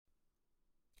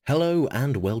Hello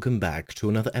and welcome back to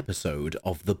another episode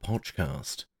of the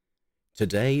PochCast.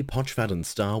 Today, Pochfad and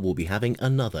Star will be having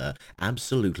another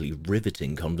absolutely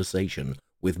riveting conversation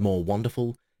with more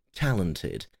wonderful,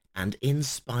 talented, and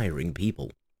inspiring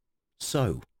people.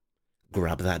 So,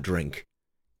 grab that drink,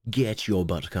 get your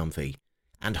butt comfy,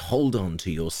 and hold on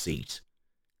to your seat.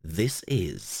 This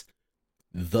is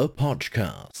the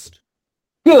PochCast.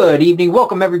 Good evening.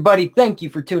 Welcome, everybody. Thank you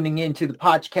for tuning in to the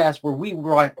PochCast where we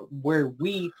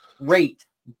rate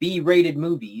B-rated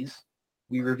movies.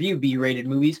 We review B-rated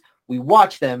movies. We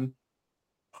watch them.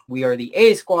 We are the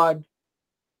A Squad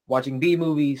watching B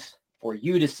movies for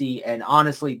you to see. And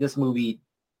honestly, this movie...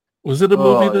 Was it a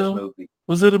movie, though?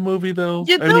 Was it a movie, though?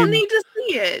 You don't need to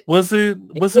see it. Was it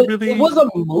really? It was a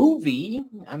movie.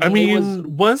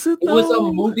 Was it, though? It was a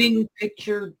moving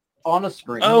picture on a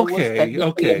screen. Okay.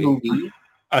 A movie.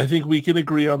 I think we can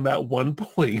agree on that one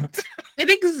point. It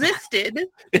existed.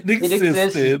 It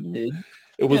existed.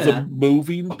 It was a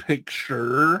moving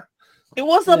picture. It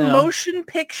was a motion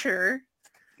picture.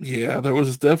 Yeah, there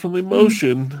was definitely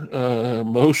motion.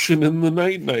 Motion in the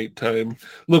night time.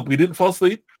 Look, we didn't fall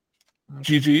asleep.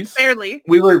 GG's. Barely.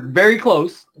 We were very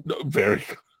close. No, very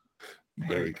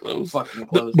close. Fucking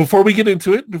close. Before we get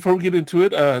into it,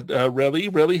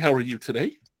 Relly, how are you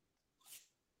today?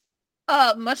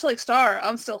 Much like Star,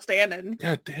 I'm still standing.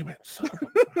 God damn it.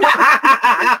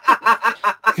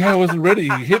 Yeah, I wasn't ready.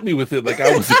 You hit me with it like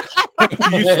I was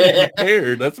usually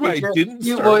prepared. That's why I didn't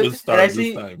start with Star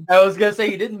this time. I was going to say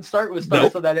you didn't start with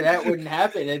Star so that wouldn't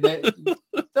happen, and that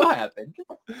still happened.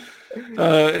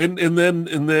 And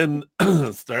then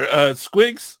Star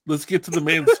Squigs, let's get to the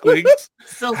man Squigs.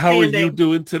 How are you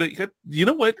doing today? You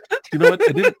know what? I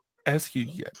didn't ask you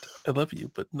yet. I love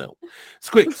you, but no.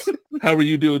 Squigs, how are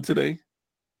you doing today?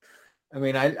 I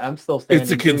mean, I'm still standing.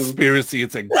 It's a conspiracy. Too.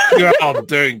 It's a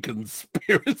goddamn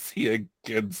conspiracy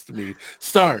against me.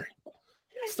 Star.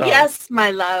 Yes,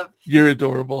 my love. You're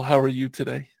adorable. How are you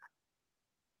today?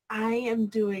 I am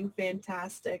doing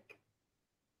fantastic.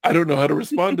 I don't know how to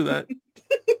respond to that.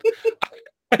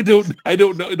 I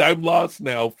don't know. I'm lost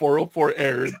now. 404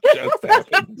 error just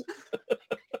happened.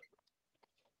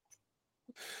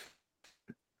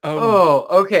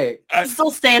 Okay. Still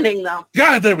standing though.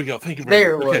 God, there we go. Thank you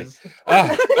very much. There it was.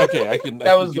 Okay, I can.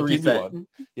 That was the reset. On.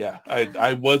 Yeah,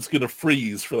 I was gonna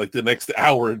freeze for like the next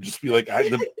hour and just be like,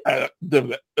 that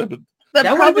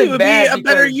probably would be a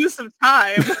better use of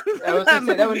time.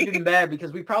 That would have been bad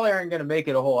because we probably aren't gonna make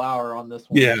it a whole hour on this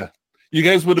one. Yeah. You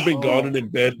guys would have been gone and in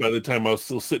bed by the time I was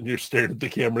still sitting here staring at the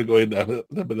camera going,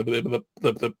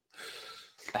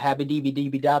 happy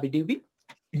deeby dobby doobie.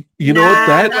 You know what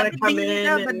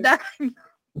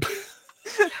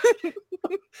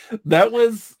that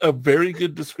was a very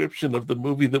good description of the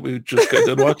movie that we just got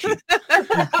done watching.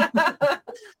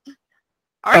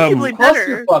 Arguably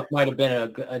better. Fuck might have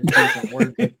been a decent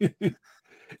word.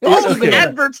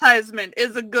 Advertisement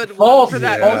is a good one for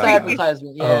that. False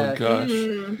advertisement. Yeah. Oh gosh,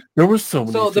 there were so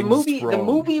many. So the wrong.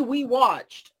 movie we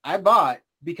watched, I bought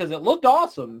because it looked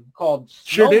awesome. Called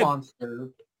Snow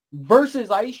Monster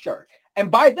versus Ice Shark. And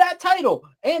by that title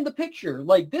and the picture,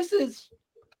 like this is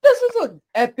an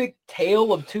epic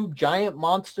tale of two giant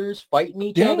monsters fighting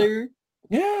each other.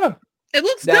 Yeah. It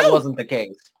looks that dope. wasn't the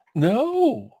case.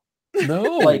 No.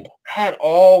 Like at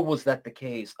all was that the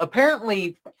case.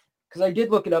 Apparently, because I did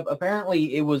look it up,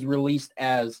 apparently it was released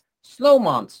as Snow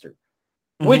Monster,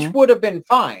 which would have been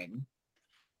fine.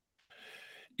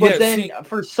 But then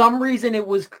for some reason it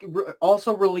was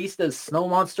also released as Snow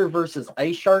Monster versus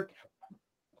Ice Shark.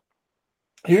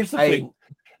 Here's the thing.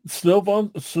 Snow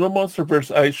Monster versus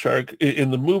Ice Shark,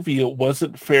 in the movie, it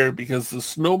wasn't fair because the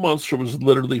Snow Monster was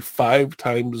literally 5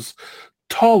 times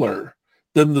taller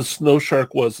than the Snow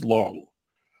Shark was long.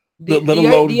 Let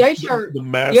alone the Ice Shark, the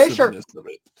massiveness of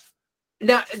it.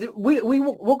 Now,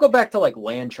 we'll go back to like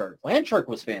Land Shark. Land Shark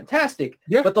was fantastic,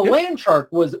 but the Land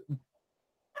Shark was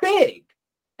big.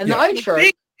 And the Ice Shark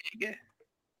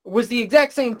was the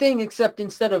exact same thing, except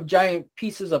instead of giant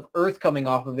pieces of earth coming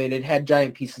off of it, it had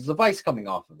giant pieces of ice coming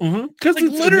off of it. Because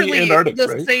it's literally in the Antarctic,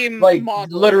 the same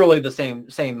model. Literally the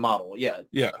same model. Yeah.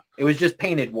 Yeah. It was just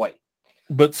painted white.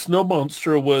 But Snow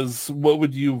Monster was, what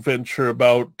would you venture,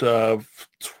 about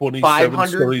 27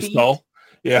 stories tall?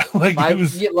 Yeah, it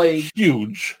was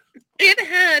huge. It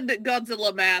had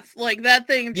Godzilla math. Like that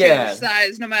thing changed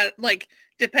size no matter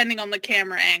depending on the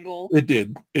camera angle. It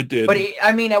did. But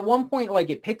at one point,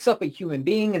 it picks up a human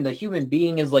being, and the human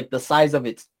being is the size of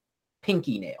its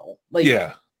pinky nail.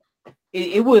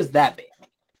 It was that big.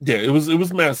 Yeah, it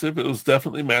was massive. It was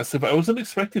definitely massive. I wasn't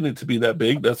expecting it to be that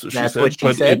big. That's what That's she said. what she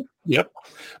but said? Yep.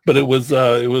 But it was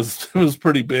it was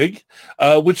pretty big,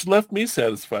 which left me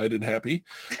satisfied and happy.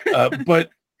 But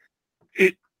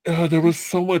it there was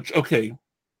so much. Okay,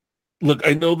 look,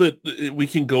 I know that we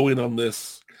can go in on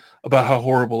this about how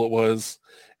horrible it was,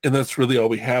 and that's really all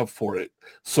we have for it.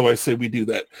 So I say we do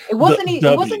that. It wasn't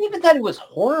even that it was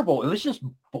horrible. It was just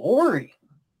boring.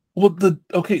 Well, the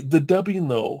dubbing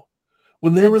though.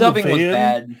 When they The were in the dubbing was van,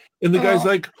 bad. and the guy's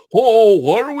like, "Oh,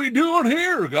 what are we doing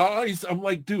here, guys?" I'm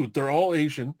like, "Dude, they're all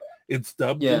Asian. It's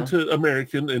dubbed into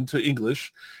American, into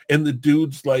English, and the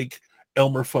dude's like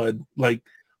Elmer Fudd, like."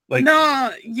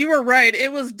 No, you were right.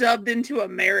 It was dubbed into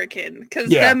American because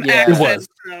Yeah, them yeah, accents,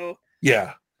 though.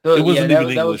 Yeah, So, it wasn't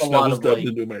even that was English. a That lot was of, dubbed like,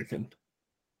 into American.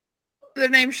 Their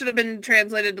name should have been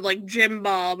translated to like Jim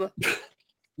Bob.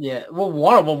 Yeah, well,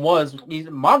 one of them was,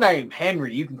 my name's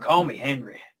Henry. You can call me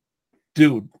Henry.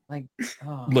 Dude, Like,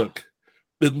 oh. look,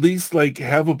 at least like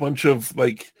have a bunch of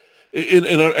like, and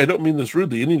I don't mean this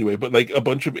rudely in any way, but like a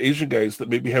bunch of Asian guys that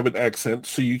maybe have an accent,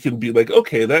 so you can be like,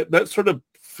 okay, that sort of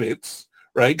fits,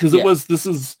 right? Because this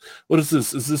is, what is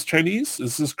this? Is this Chinese?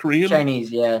 Is this Korean?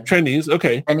 Chinese, yeah. Chinese,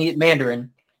 okay. Chinese,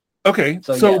 Mandarin. Okay,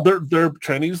 so they're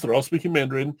Chinese. They're all speaking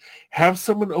Mandarin. Have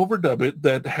someone overdub it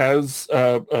that has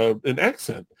an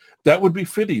accent. That would be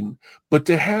fitting. But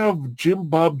to have Jim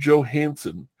Bob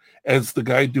Johansson as the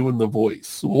guy doing the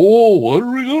voice, oh, what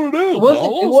are we gonna do?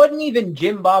 It wasn't even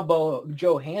Jim Bob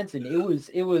Johansson.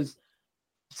 It was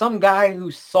some guy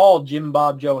who saw Jim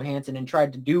Bob Johansson and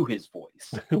tried to do his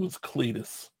voice. It was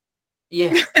Cletus.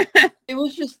 Yeah, it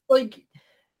was just like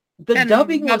the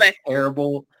dubbing was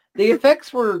terrible. The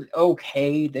effects were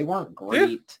okay. They weren't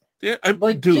great. Yeah,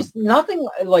 just nothing.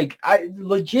 Like,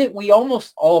 we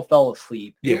almost all fell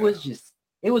asleep. Yeah.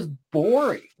 It was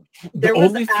boring. There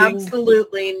was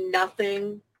absolutely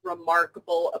nothing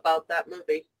remarkable about that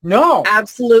movie. No,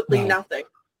 absolutely nothing.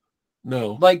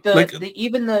 No, like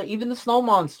even the snow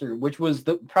monster, which was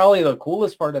probably the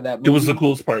coolest part of that movie. It was the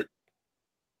coolest part.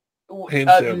 Hands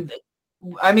down.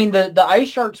 I mean, the ice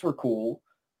sharks were cool.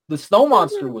 The snow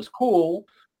monster was cool.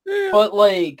 Yeah. But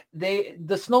like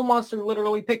the snow monster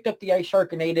literally picked up the ice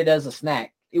shark and ate it as a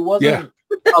snack. It wasn't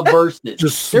a versus.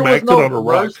 Just there was smacked it on a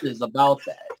rock. Versus about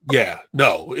that. Yeah,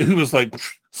 no, it was like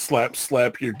slap,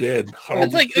 you're dead.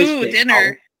 It's like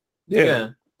dinner. Yeah.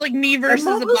 Like me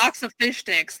versus a box of fish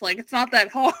sticks. Like, it's not that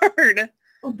hard.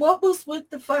 What was with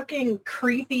the fucking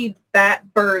creepy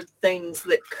bat bird things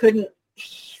that couldn't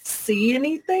see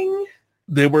anything?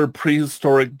 They were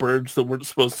prehistoric birds that weren't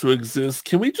supposed to exist.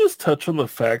 Can we just touch on the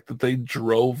fact that they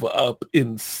drove up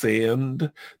in sand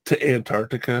to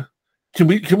Antarctica? Can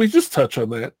we just touch on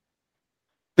that?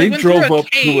 They drove up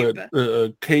to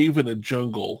a cave in a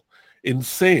jungle in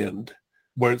sand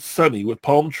where it's sunny with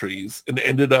palm trees and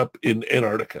ended up in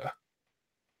Antarctica.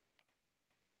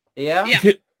 Yeah.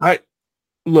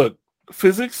 Look,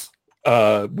 physics,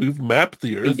 we've mapped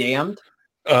the Earth. Be damned.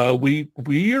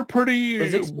 We are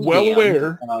pretty well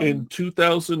aware in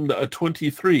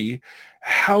 2023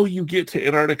 how you get to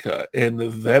Antarctica, and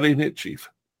that ain't it, Chief.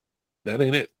 That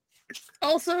ain't it.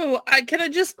 Also, can I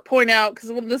just point out, because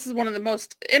this is one of the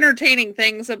most entertaining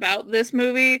things about this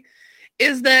movie,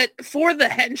 is that for the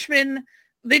henchmen,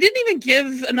 they didn't even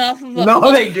give enough of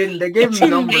No, they didn't. They gave them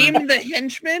numbers. Name the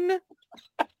henchmen.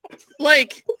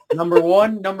 Like, number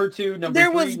 1, number 2, number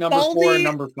 3, number Baldy, 4, and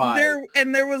number 5.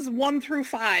 There was 1 through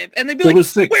 5, and they'd be like,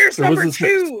 "Six. Where's number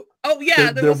 2?" Oh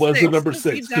yeah, there was a number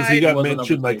 6 because he got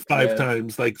mentioned like 5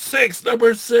 times. Like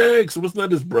number 6. Wasn't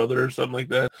that his brother or something like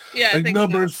that? Yeah, like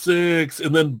number 6,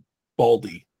 and then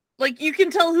Baldy. Like, you can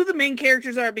tell who the main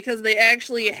characters are because they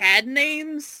actually had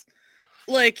names.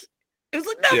 Like, it was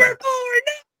like number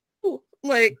 4, no,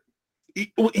 like.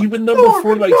 Even number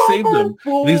 4 like saved him.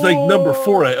 And he's like, number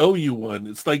 4, I owe you one.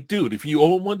 It's like, dude, if you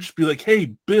owe him one, just be like,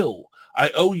 hey, Bill, I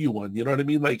owe you one. You know what I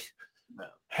mean? Like,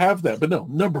 have that. But no,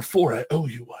 number 4, I owe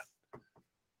you one.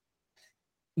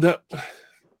 I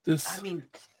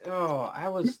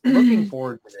was looking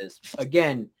forward to this.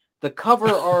 Again, the cover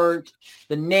art,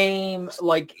 the name,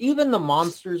 like even the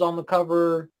monsters on the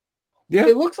cover. Yeah.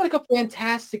 It looks like a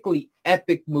fantastically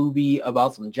epic movie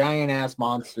about some giant ass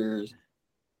monsters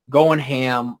going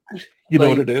ham. You know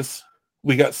what it is?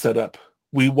 We got set up.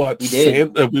 We watched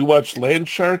we watched Land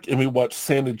Shark and we watched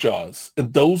Santa Jaws,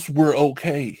 and those were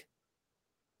okay.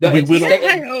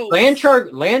 Land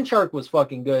Shark was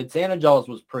fucking good. Santa Jaws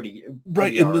was pretty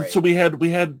right, and then, so we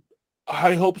had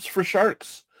high hopes for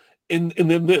Sharks, and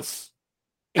then this.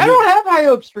 I don't have high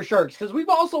hopes for Sharks because we've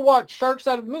also watched Shark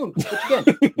Side of the Moon, which again,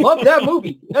 love that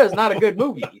movie. That is not a good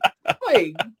movie.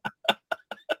 Like,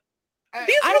 I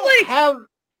don't have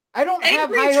I don't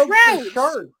have Angry high hopes for Trout.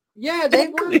 sharks. Yeah, they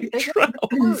were. Angry They got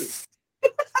hurt. Trouts.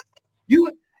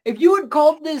 If you had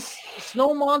called this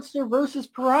Snow Monster versus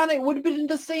Piranha, it would have been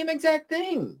the same exact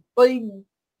thing. Like,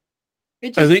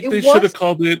 it just, I think it they was, should have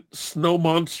called it Snow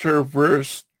Monster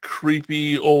versus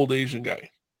creepy old Asian guy.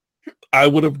 I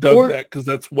would have done Or- that because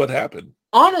that's what happened.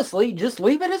 honestly, just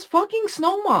leave it as fucking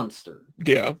Snow Monster.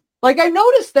 Yeah. Like, I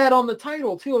noticed that on the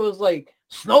title, too. It was like,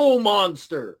 Snow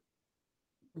Monster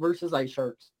versus Ice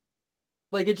Sharks.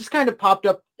 Like, it just kind of popped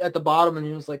up at the bottom, and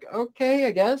it was like, okay,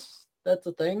 I guess that's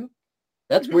a thing.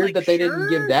 That's You're weird like, that they didn't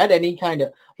give sure? that any kind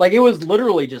of... Like, it was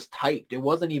literally just typed. It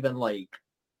wasn't even, like...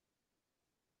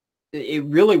 It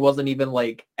really wasn't even,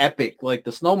 like, epic. Like,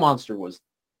 the Snow Monster was...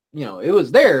 You know, it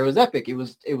was there. It was epic. It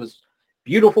was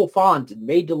beautiful font and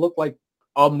made to look like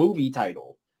a movie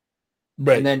title.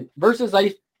 Right. And then versus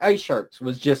Ice Sharks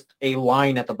was just a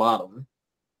line at the bottom.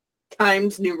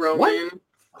 Times New Roman.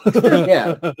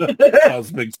 Yeah.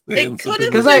 Cosmic It Sans. could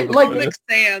have Because been I- like- Comic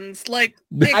Sans. Like,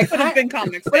 it I could have been can't-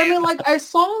 Comic Sans. But I mean, like, I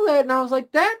saw that and I was like,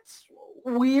 that's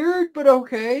weird, but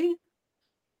okay.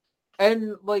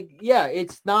 And like, yeah,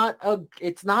 it's not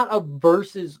a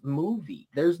versus movie.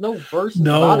 There's no versus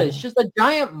about it. It's just a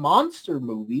giant monster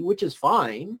movie, which is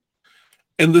fine.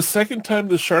 And the second time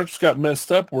the sharks got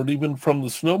messed up weren't even from the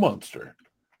snow monster.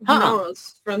 Huh. No,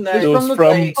 it's from It's that. It was from the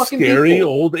from same fucking scary people.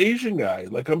 old Asian guy.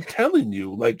 Like I'm telling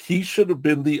you, like he should have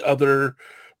been the other,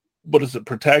 what is it,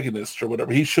 protagonist or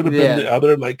whatever. He should have been the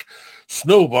other, like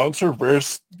Snow Monster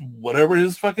versus whatever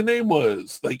his fucking name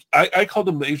was. Like I called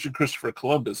him the Asian Christopher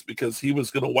Columbus because he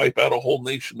was going to wipe out a whole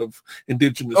nation of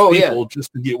indigenous people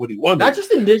just to get what he wanted. Not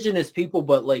just indigenous people,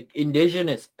 but like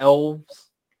indigenous elves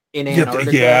in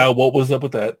Antarctica. Yeah, what was up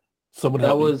with that? Someone That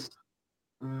help me. was...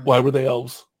 Why were they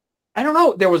elves? I don't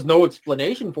know. There was no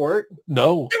explanation for it.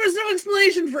 No. There was no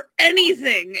explanation for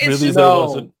anything. It's Really, just there No.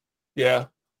 wasn't. Yeah.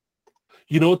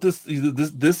 You know what this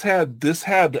had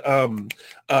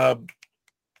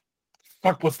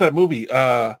fuck, what's that movie?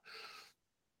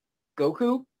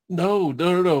 Goku? No.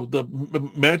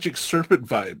 The Magic Serpent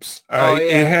vibes. All right.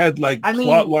 yeah. It had like I mean-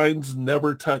 plot lines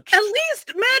never touched. at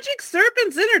least Magic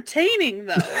Serpent's entertaining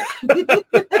though.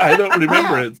 I don't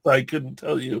remember it, so I couldn't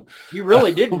tell you. You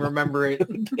really didn't remember it.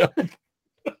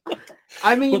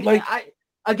 I mean, But, like-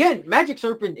 again, Magic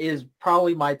Serpent is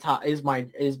probably my top, is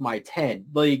my 10.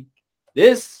 Like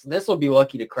this will be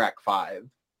lucky to crack 5.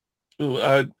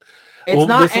 Uh, It's Well,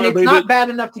 not, that's and why it's they not did- bad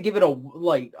enough to give it a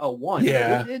 1.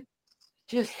 Yeah.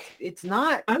 It's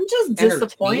not I'm just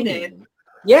disappointed. entertaining.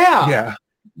 Yeah.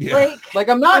 yeah. Like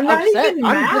I'm not I'm not upset. even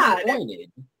I'm mad.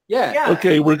 disappointed. Yeah. Yeah.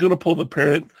 Okay, we're gonna pull the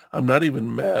parent. I'm not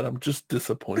even mad. I'm just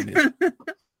disappointed.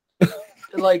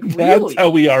 Like That's really. how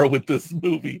we are with this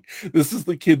movie. This is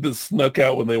the kid that snuck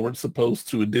out when they weren't supposed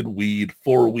to and did weed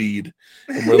for weed.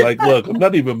 And we're like, look, I'm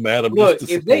not even mad. I'm Look, just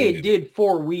if they disappointed. did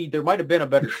 4 weed, there might have been a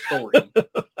better story.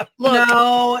 Look,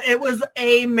 No, it was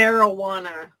a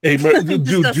marijuana. Hey, dude,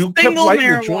 just a Duke kept single lighting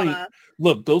the joint. marijuana.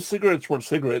 Look, those cigarettes weren't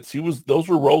cigarettes. Those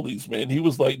were rollies, man. He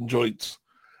was lighting joints.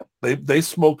 They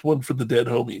smoked one for the dead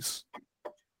homies.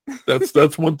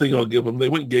 That's one thing I'll give him. They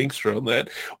went gangster on that.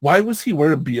 Why was he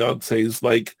wearing Beyonce's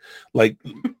like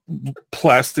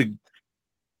plastic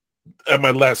at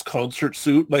my last concert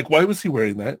suit? Like, why was he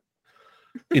wearing that?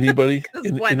 Anybody?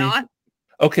 'Cause why not?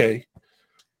 Okay.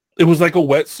 It was like a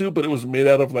wetsuit, but it was made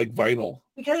out of like vinyl.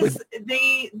 Because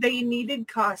they needed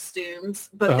costumes,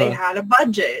 but they Uh-huh. had a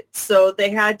budget, so they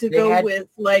had to go had- with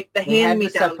like the They had to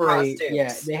hand-me-down separate. costumes.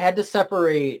 Yeah, they had to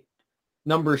separate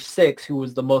number 6, who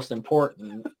was the most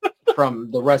important,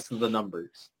 from the rest of the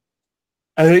numbers.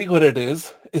 I think what it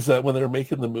is that when they're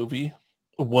making the movie,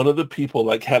 one of the people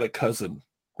like had a cousin,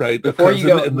 right? A Before you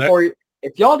cousin go, and that- before you,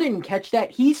 if y'all didn't catch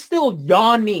that, he's still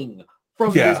yawning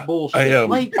from Yeah, this bullshit. I am.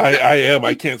 Like, I am.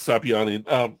 I can't stop yawning.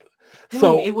 dude,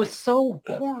 So it was so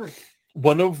boring.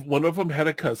 one of them had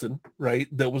a cousin, right?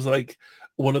 That was like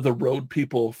one of the road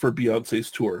people for Beyonce's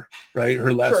tour, right?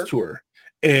 Her last tour,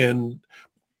 and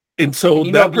so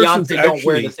You know, that person's Beyonce don't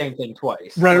wear actually the same thing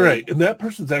twice. right, Like, right, and that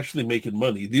person's actually making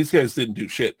money. These guys didn't do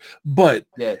shit, but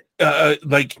Yeah.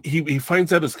 like he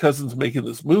finds out his cousin's making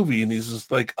this movie, and he's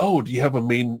just like, "Oh, do you have a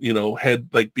main, head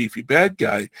like beefy bad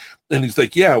guy?" And he's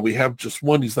like, "Yeah, we have just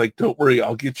one." He's like, "Don't worry,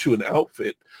 I'll get you an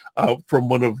outfit from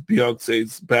one of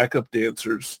Beyonce's backup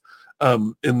dancers,"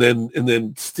 and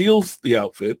then steals the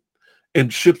outfit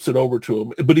and ships it over to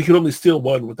him. But he can only steal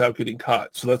one without getting caught,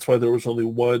 so that's why there was only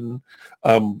one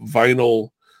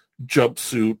vinyl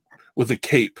jumpsuit with a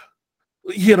cape.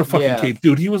 He had a fucking Yeah. cape,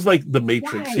 dude. He was like the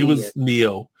Matrix. He was Why?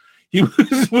 Neo. He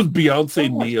was Beyonce So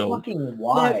much Neo. fucking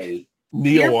why?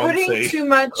 Neo You're on putting say. too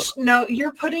much. No,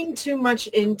 you're putting too much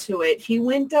into it. He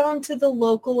went down to the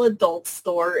local adult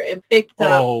store and picked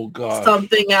up Oh gosh.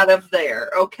 something out of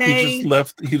there. Okay.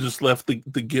 He just left the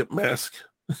Gimp mask.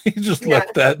 He just Yeah.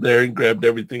 left that there and grabbed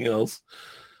everything else.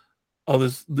 All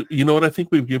this, you know what? I think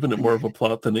we've given it more of a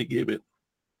plot than it gave it.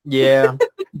 Yeah.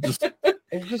 Just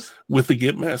It's just with the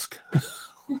Gimp mask.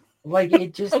 like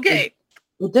it just Okay.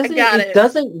 It doesn't. got It it.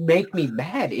 doesn't make me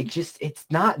mad. It just. It's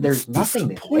not. There's It's nothing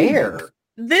disappointing. there.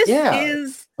 This Yeah.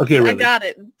 is Okay, I really. got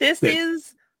it. This Okay.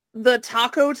 is the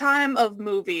taco time of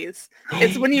movies.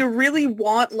 It's when you really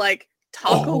want like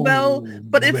Taco Bell,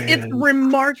 but it's man.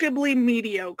 remarkably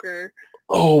mediocre.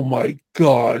 Oh my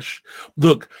gosh.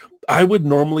 Look, I would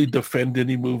normally defend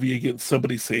any movie against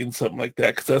somebody saying something like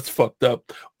that because that's fucked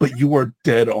up. But you are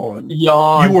dead on.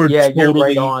 Yawn. You are Yeah, you're totally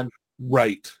right on.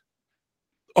 right.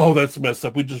 Oh, that's messed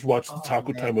up. We just watched the Oh,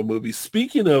 Taco man. Time of movies.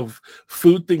 Speaking of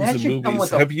food things That and should come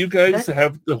movies, with a- have you guys that-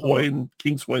 have the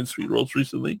King's Hawaiian sweet rolls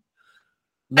recently?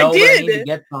 No, but I need to did.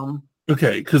 get some.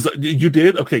 Okay, because you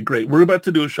did? Okay, great. We're about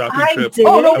to do a shopping I trip. did.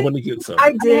 Oh, no. I want to get some.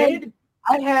 I did.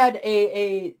 I had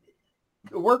a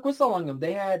work with selling them.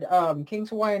 They had King's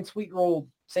Hawaiian sweet roll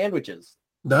sandwiches.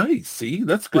 Nice. See,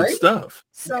 that's good Right? stuff.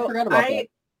 So forgot about that.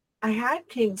 I had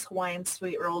King's Hawaiian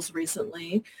sweet rolls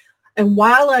recently, and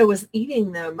while I was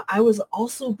eating them, I was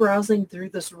also browsing through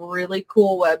this really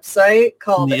cool website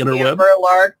called The interweb?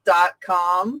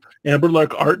 amberlark.com.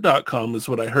 AmberlarkArt.com is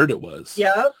what I heard it was.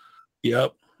 Yep.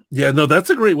 Yep. Yeah, no, that's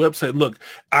a great website. Look,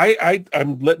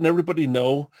 I'm letting everybody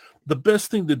know the best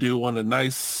thing to do on a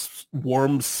nice,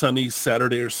 warm, sunny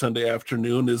Saturday or Sunday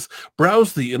afternoon is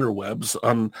browse the interwebs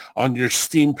on your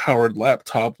steam-powered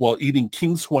laptop while eating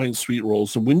King's Hawaiian sweet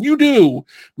rolls. And when you do,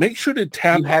 make sure to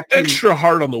tap You have to- extra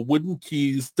hard on the wooden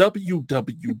keys,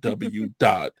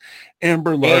 www.amberlarkart.com.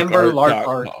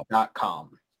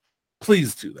 Amberlarkart.com.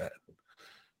 Please do that.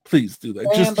 Please do that.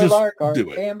 Just Amberlarkart.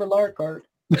 do it. Amberlarkart.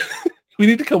 We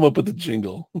need to come up with a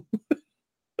jingle.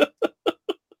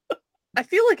 I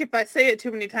feel like if I say it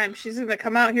too many times, she's gonna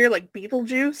come out here like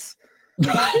Beetlejuice.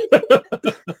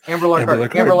 Amberlarkart.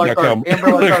 Amberlarkart.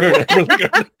 Amberlarkart.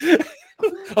 Amberlarkart.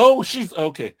 Oh, she's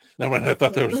okay. Never mind. I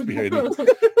thought that was behind it.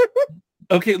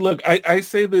 Okay, look, I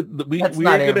say that we are That's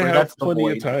not going to Amber, have that's the plenty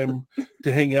of void. time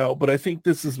to hang out, but I think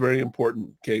this is very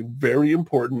important. Okay, very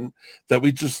important that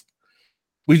we just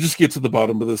get to the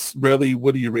bottom of this. Riley,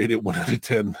 what do you rate it 1 out of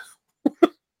 10?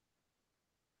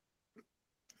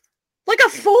 Like a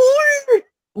 4?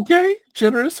 Okay,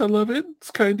 generous. I love it.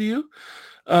 It's kind of you.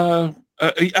 I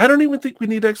don't even think we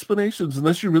need explanations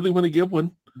unless you really want to give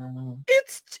one.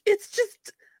 It's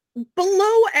just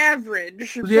below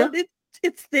average, Yeah. but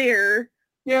it's there.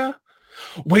 Yeah.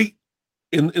 Wait.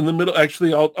 In the middle,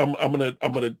 actually, I'm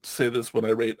gonna say this when I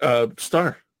rate.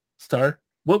 Star.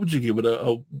 What would you give it?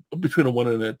 A between a 1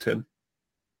 and a 10?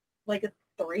 Like a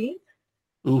 3.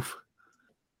 Oof.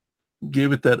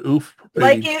 Gave it that oof.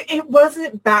 Like rating. it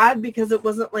wasn't bad because it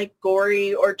wasn't like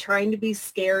gory or trying to be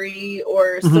scary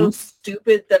or so Mhm.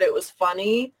 stupid that it was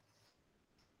funny.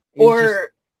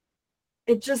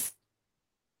 It just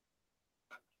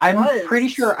I'm was, pretty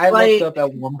sure I looked up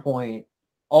at one point.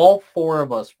 All 4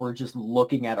 of us were just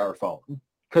looking at our phone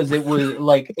because it was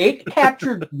like it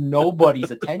captured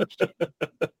nobody's attention.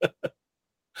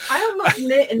 I almost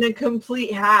knit in a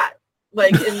complete hat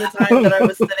like in the time that I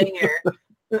was sitting here.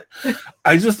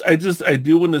 I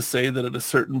do want to say that at a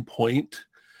certain point,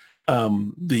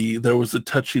 there was a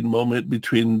touching moment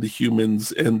between the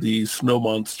humans and the snow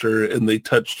monster, and they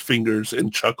touched fingers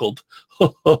and chuckled.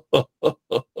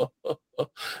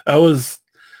 That was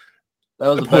That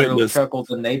was a better pointless. chuckle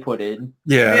than they put in.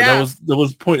 Yeah, Yeah. that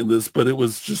was pointless, but it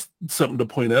was just something to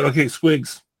point out. Okay,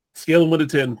 Squigs, scale of 1 to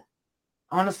 10.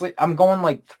 Honestly, I'm going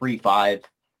like 3-5.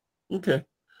 Okay,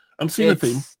 I'm seeing a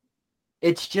theme.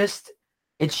 It's just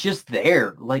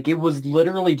there. Like it was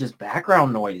literally just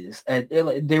background noise.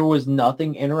 There was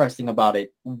nothing interesting about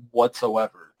it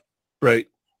whatsoever. Right.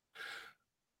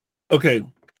 Okay.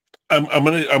 I'm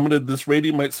gonna this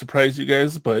rating might surprise you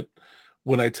guys, but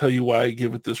when I tell you why I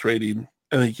give it this rating,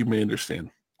 I think you may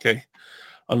understand. Okay.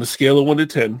 On a scale of 1 to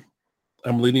 10,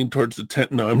 I'm leaning towards the 10.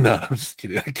 No, I'm not. I'm just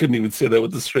kidding. I couldn't even say that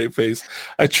with a straight face.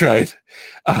 I tried.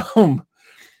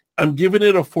 I'm giving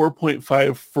it a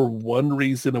 4.5 for one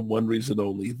reason and one reason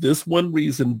only. This one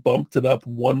reason bumped it up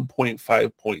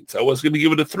 1.5 points. I was going to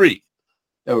give it a 3.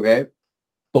 Okay.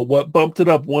 But what bumped it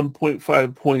up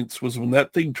 1.5 points was when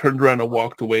that thing turned around and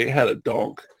walked away, it had a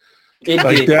donk. It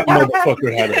Like did. that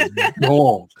motherfucker had a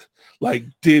donk. Like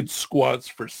did squats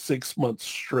for 6 months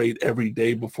straight every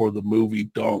day before the movie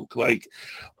donk. Like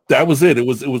that was it. It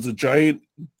was a giant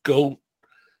goat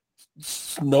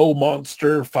snow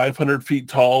monster, 500 feet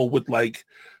tall with like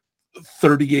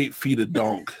 38 feet of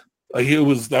donk. Like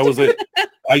that was it.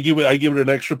 I give it an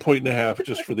extra 1.5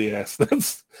 just for the ass.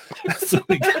 That's what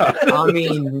we got. I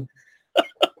mean,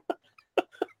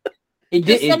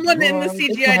 someone in the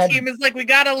CGI team is like, we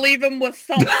gotta leave him with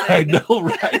something. I know,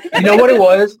 right? You know what it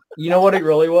was? You know what it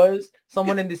really was?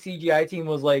 Someone in the CGI team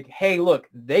was like, hey, look,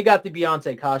 they got the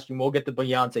Beyonce costume. We'll get the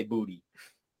Beyonce booty.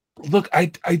 Look, I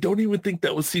don't even think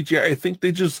that was CGI. I think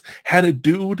they just had a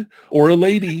dude or a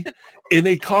lady in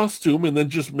a costume and then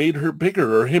just made her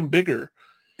bigger or him bigger.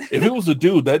 If it was a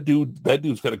dude, that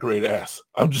dude's got a great ass.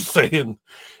 I'm just saying.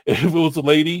 If it was a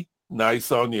lady,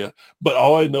 nice on you. But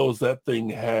all I know is that thing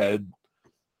had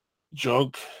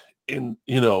junk in,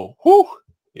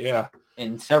 yeah.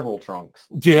 In several trunks.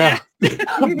 Yeah.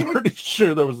 I'm pretty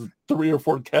sure there was 3 or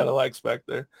 4 Cadillacs back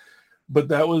there. But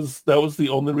that was the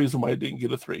only reason why I didn't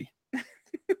get a 3.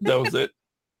 That was it.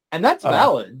 And that's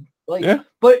valid. Yeah.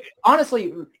 But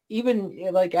honestly, even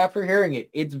like after hearing it,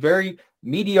 it's very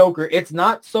mediocre. It's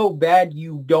not so bad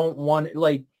you don't want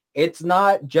it's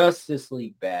not Justice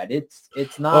League bad.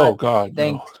 It's not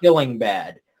Thanksgiving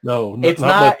bad. No, it's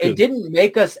not it didn't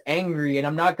make us angry, and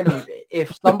I'm not gonna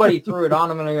if somebody threw it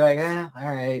on, I'm gonna be like, all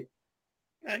right.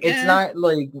 It's not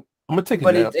like I'm gonna take a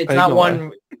but nap. it's not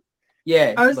one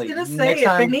yeah. I was gonna say if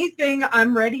anything,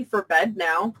 I'm ready for bed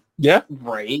now. Yeah.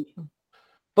 Right.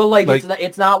 But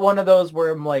it's not one of those where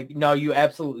I'm like, no, you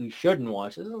absolutely shouldn't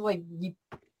watch this. It's like you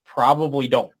probably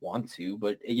don't want to,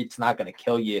 but it's not going to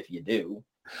kill you if you do.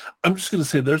 I'm just going to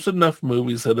say there's enough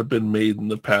movies that have been made in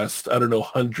the past,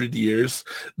 100 years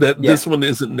that this one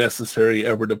isn't necessary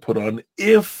ever to put on.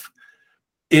 If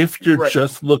you're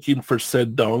just looking for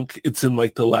said donk, it's in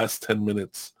like the last 10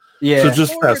 minutes. Yeah. So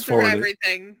just fast forward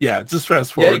everything. Yeah, just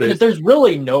fast forward because there's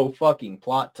really no fucking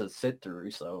plot to sit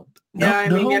through. So I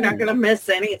mean, you're not gonna miss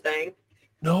anything.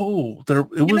 No, you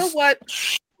know what?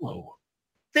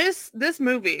 This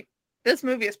movie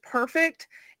is perfect.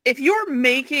 If you're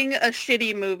making a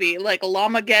shitty movie like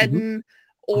Lamageddon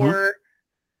or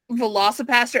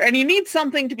Velocipaster, and you need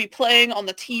something to be playing on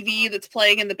the TV that's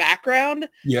playing in the background,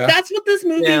 that's what this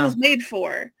movie was made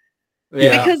for.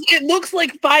 Yeah. Because it looks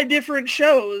like 5 different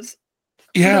shows.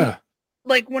 Yeah.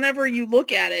 Like whenever you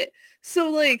look at it. So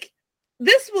like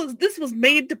this was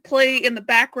made to play in the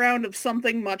background of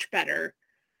something much better.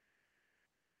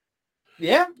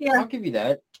 Yeah, I'll give you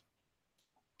that.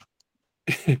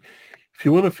 If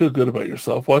you want to feel good about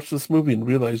yourself, watch this movie and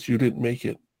realize you didn't make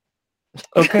it.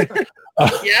 Okay.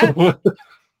 Yeah.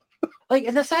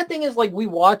 And the sad thing is we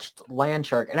watched Land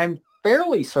Shark, and I'm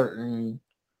fairly certain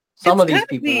some of these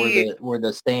people were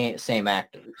the same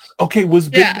actors. Okay, was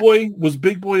Big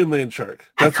Boy in Land Shark?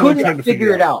 That's what I'm trying to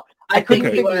figure it out. I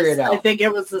couldn't figure it out. I think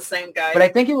it was the same guy. But I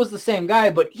think it was the same guy,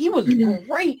 but he was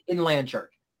great in Land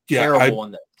Shark. Yeah, terrible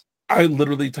in this. I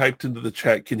literally typed into the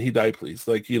chat, can he die, please?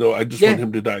 I just want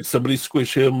him to die. Somebody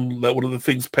squish him, let one of the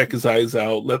things peck his eyes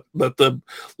out, let the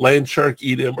land shark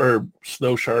eat him, or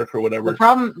snow shark, or whatever.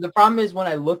 The problem is when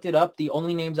I looked it up, the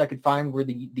only names I could find were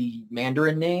the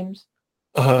Mandarin names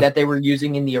that they were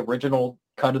using in the original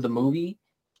cut of the movie,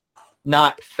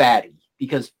 not Fatty,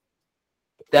 because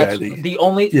that's the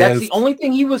only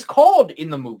thing he was called in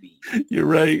the movie. You're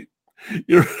right.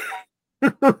 You're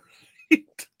right.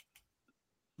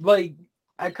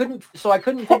 I couldn't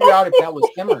figure out if that was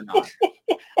him or not.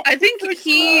 I think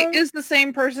he is the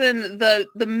same person.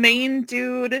 The main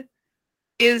dude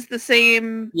is the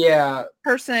same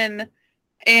person,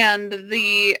 and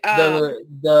the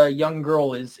young girl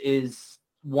was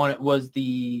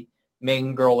the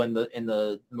main girl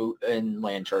in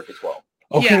Land Shark as well.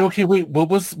 Okay, wait. What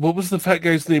was the fat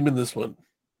guy's name in this one?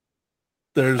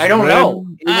 I don't know.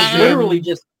 It was literally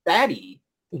just Fatty.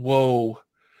 Whoa.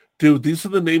 Dude, these are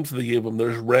the names they gave him.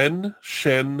 There's Ren,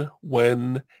 Shen,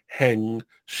 Wen, Heng,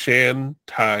 Shan,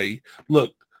 Tai.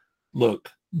 Look.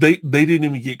 They didn't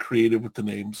even get creative with the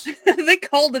names. They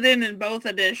called it in both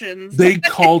editions. They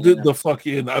called it the fuck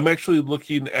in. I'm actually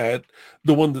looking at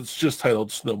the one that's just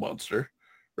titled Snow Monster.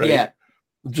 Right? Yeah.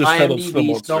 Just titled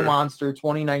Snow Monster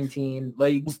 2019.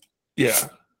 Yeah.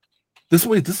 It was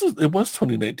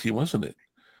 2019, wasn't it?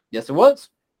 Yes, it was.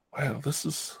 Wow, this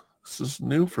is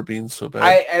new for being so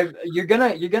bad. You're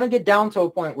gonna get down to a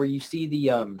point where you see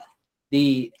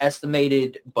the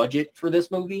estimated budget for this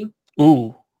movie.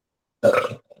 Ooh.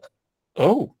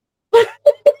 Oh.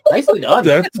 Nicely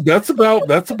done. That's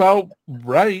about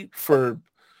right for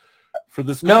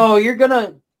this movie. No, you're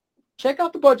gonna check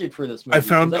out the budget for this movie. I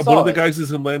found one of the guys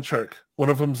is in Land Shark. One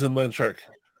of them's in Land Shark.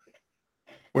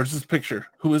 Where's this picture?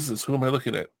 Who is this? Who am I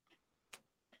looking at?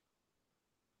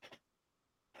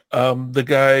 The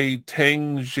guy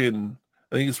Tang Jin,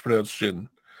 I think it's pronounced Jin.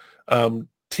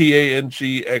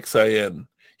 Tangxin.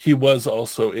 He was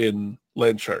also in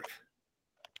Landshark.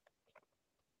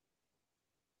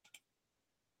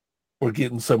 We're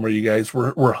getting somewhere, you guys.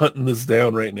 We're hunting this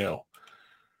down right now.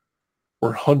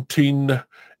 We're hunting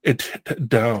it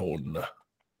down.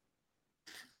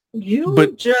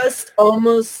 You just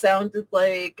almost sounded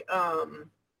like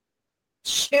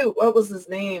shoot, what was his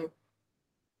name?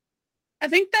 I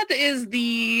think that is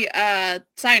the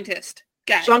scientist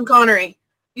guy. Sean Connery.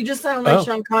 You just sound like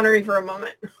Sean Connery for a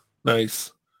moment.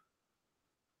 Nice.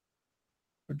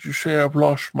 Would you say I've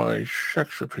lost my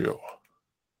sex appeal?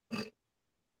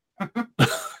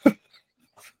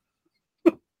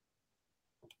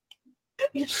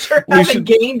 You sure haven't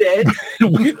gained it.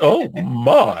 Oh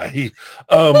my.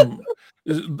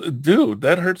 Dude,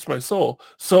 that hurts my soul.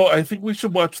 So I think we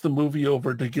should watch the movie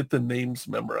over to get the names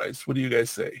memorized. What do you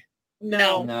guys say?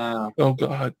 No. Oh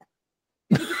God.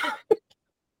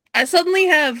 I suddenly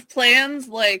have plans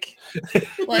like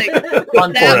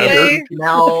On that way.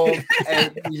 Now,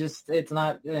 it's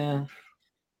not.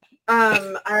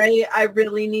 I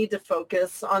really need to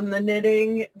focus on the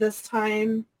knitting this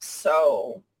time.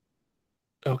 So.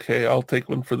 Okay, I'll take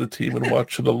one for the team and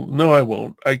watch it. No, I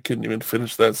won't. I couldn't even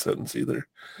finish that sentence either.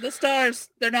 The stars,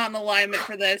 they're not in alignment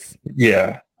for this.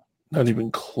 Yeah, not even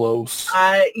close.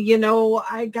 I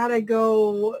gotta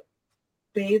go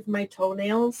bathe my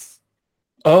toenails.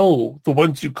 Oh, the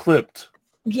ones you clipped.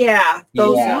 Yeah,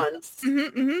 those ones.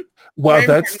 Mm-hmm, mm-hmm. Wow, Very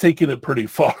that's important. taking it pretty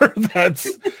far.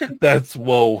 That's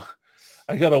whoa.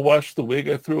 I gotta wash the wig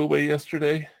I threw away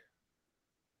yesterday.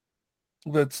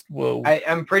 That's whoa.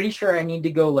 I'm pretty sure I need to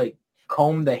go like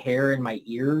comb the hair in my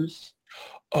ears.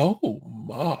 Oh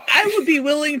my. I would be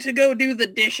willing to go do the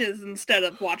dishes instead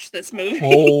of watch this movie.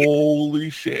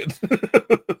 Holy shit.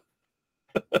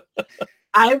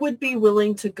 I would be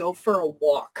willing to go for a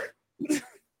walk.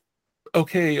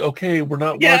 Okay, we're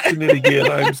not watching it again.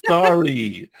 I'm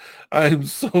sorry. I'm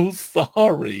so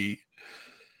sorry.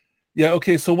 Yeah,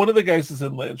 okay, so one of the guys is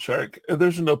in Landshark.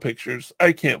 There's no pictures.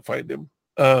 I can't find him.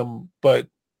 But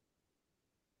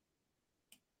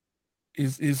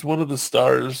he's one of the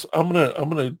stars. I'm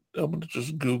gonna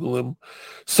just Google him.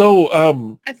 So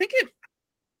I think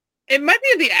it might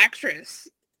be the actress.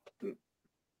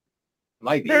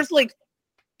 Might be. There's like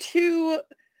two.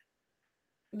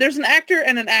 There's an actor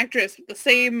and an actress with the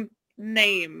same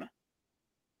name.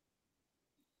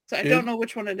 So I don't know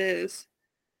which one it is.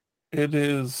 It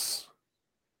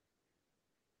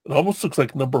almost looks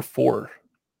like number 4.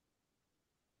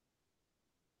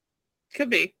 Could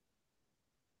be.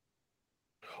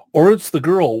 Or it's the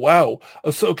girl. Wow.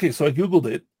 So I Googled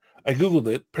it.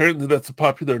 Apparently that's a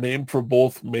popular name for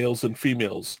both males and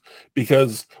females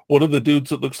because one of the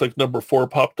dudes that looks like number 4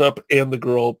 popped up and the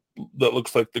girl that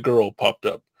looks like the girl popped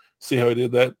up. See how I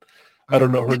did that? I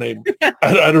don't know her name.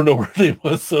 I don't know what her name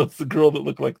was. So it's the girl that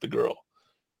looked like the girl.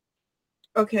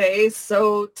 Okay,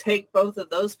 so take both of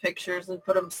those pictures and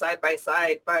put them side by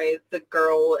side by the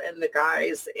girl and the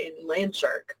guys in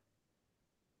Landshark.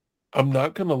 I'm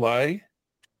not going to lie.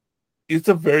 It's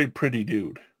a very pretty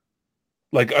dude.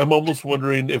 Like, I'm almost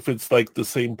wondering if it's like the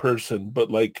same person, but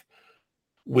like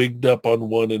wigged up on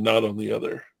one and not on the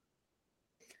other.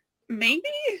 Maybe?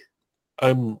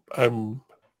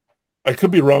 I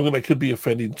could be wrong and I could be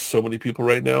offending so many people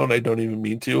right now and I don't even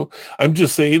mean to. I'm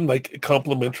just saying, like,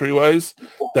 complimentary wise,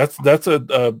 that's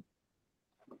a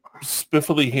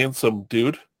spiffily handsome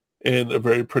dude and a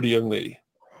very pretty young lady.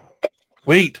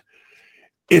 Wait,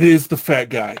 it is the fat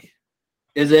guy.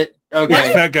 Is it? Okay.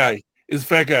 It's fat guy. It's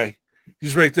fat guy.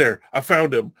 He's right there. I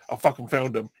found him. I fucking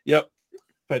found him. Yep.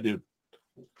 Fat dude.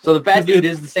 So the fat dude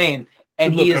is the same.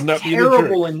 And look, he is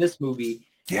terrible in this movie.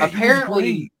 Yeah,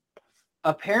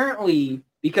 apparently,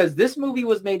 because this movie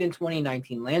was made in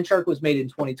 2019, Landshark was made in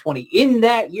 2020. In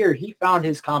that year, he found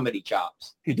his comedy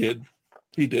chops. He did.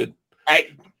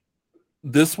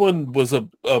 This one was a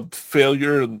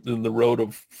failure in the road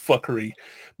of fuckery.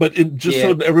 But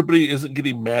so everybody isn't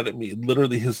getting mad at me,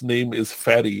 literally his name is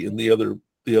Fatty in the other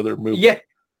movie. Yeah.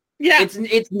 Yeah.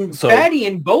 It's Fatty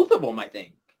in both of them, I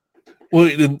think. Well,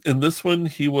 in this one,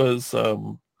 he was...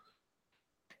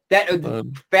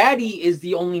 Fatty is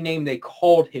the only name they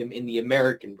called him in the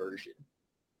American version.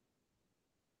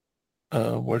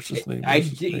 What's his name?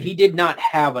 He did not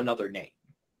have another name.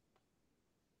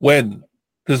 Wen.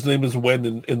 His name is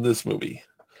Wen in this movie.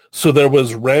 So there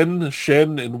was Ren,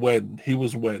 Shen, and Wen. He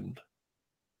was Wen.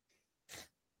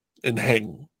 And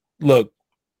Heng. Look,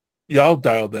 y'all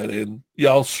dialed that in.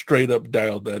 Y'all straight up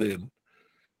dialed that in.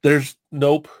 There's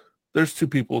 2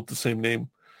 people with the same name.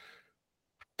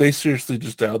 They seriously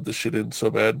just dialed the shit in so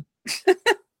bad.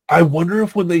 I wonder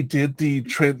if when they did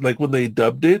when they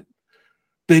dubbed it,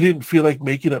 they didn't feel like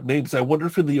making up names. I wonder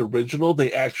if in the original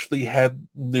they actually had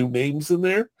new names in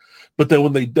there, but then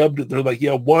when they dubbed it, they're like,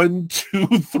 yeah, 1, 2,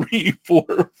 3, 4,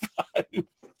 5,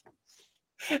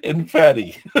 and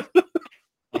Fatty.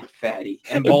 Fatty.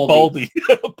 And Baldy.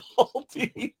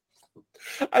 Baldy.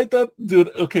 I thought,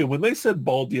 dude, okay, when they said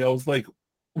Baldy, I was like,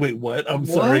 wait, what? I'm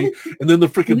sorry. And then the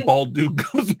freaking bald dude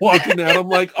goes walking out. I'm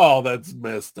like, oh, that's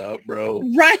messed up, bro.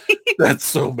 Right. That's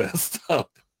so messed up.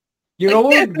 You know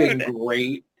what would have been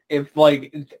great if,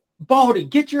 like, Baldy,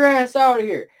 get your ass out of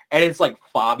here. And it's like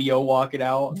Fabio walking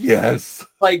out. Yes.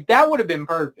 Like, that would have been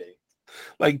perfect.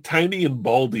 Like Tiny and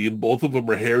Baldy, and both of them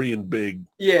are hairy and big.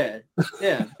 Yeah.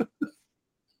 Yeah.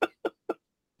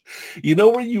 You know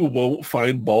where you won't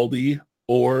find Baldy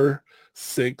or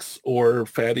Six or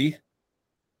Fatty?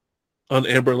 On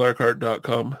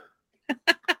amberlarkart.com.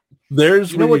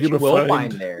 There's where you're going to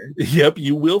find there. Yep,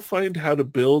 you will find how to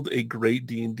build a great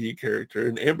D&D character,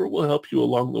 and Amber will help you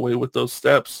along the way with those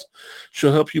steps.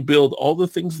 She'll help you build all the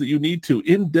things that you need to,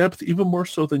 in depth, even more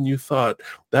so than you thought.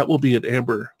 That will be at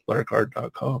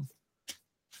amberlarkart.com.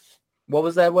 What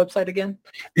was that website again?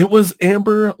 It was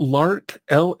amberlark,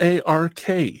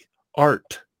 L-A-R-K,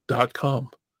 art.com.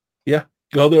 Yeah.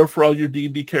 Go there for all your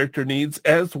D&D character needs,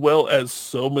 as well as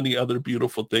so many other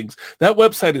beautiful things. That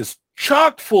website is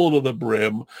chock full to the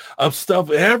brim of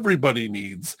stuff everybody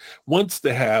needs, wants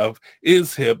to have,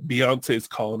 is hip. Beyonce's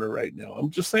calling her right now. I'm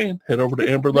just saying, head over to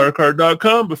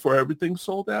amberlarkart.com before everything's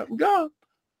sold out and gone.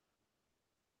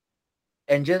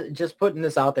 And just putting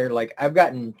this out there, like, I've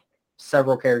gotten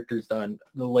several characters done.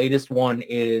 The latest one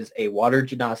is a Water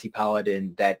Genasi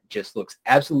Paladin that just looks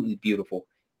absolutely beautiful.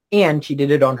 And she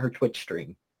did it on her Twitch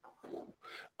stream.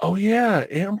 Oh, yeah.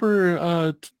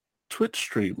 Amber Twitch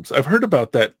streams. I've heard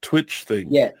about that Twitch thing.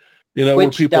 Yeah. You know, where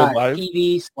people live.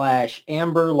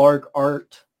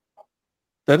 Twitch.tv/AmberLarkArt.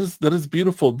 That is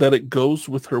beautiful that it goes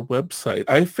with her website.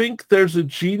 I think there's a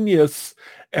genius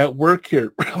at work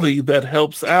here, really, that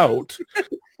helps out.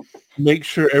 Make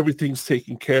sure everything's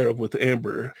taken care of with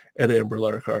Amber at Amber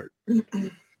Lark Art.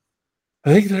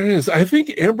 I think there is. I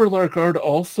think Amber Larkard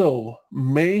also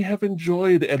may have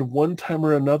enjoyed at one time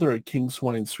or another a King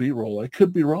Swine Sweet Roll. I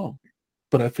could be wrong,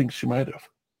 but I think she might have.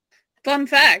 Fun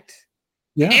fact.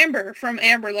 Yeah. Amber from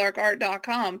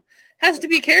amberlarkart.com has to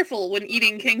be careful when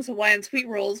eating King's Hawaiian Sweet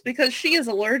Rolls because she is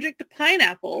allergic to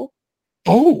pineapple.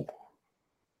 Oh.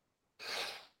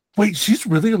 Wait, she's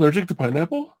really allergic to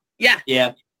pineapple? Yeah.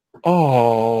 Yeah.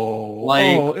 Oh,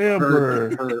 like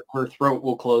Amber. her throat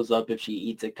will close up if she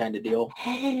eats it, kind of deal.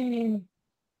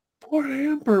 Poor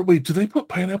Amber. Wait, do they put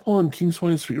pineapple on King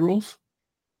Swine Sweet Rolls?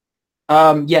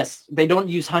 Yes, they don't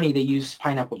use honey. They use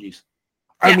pineapple juice.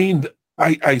 I mean,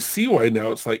 I see why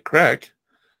now it's like crack.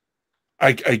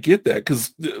 I get that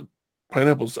because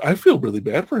pineapples. I feel really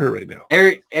bad for her right now.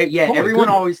 Everyone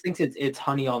always thinks it's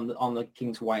honey on the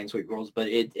King's Hawaiian Sweet Rolls, but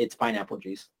it's pineapple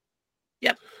juice.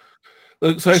 Yep.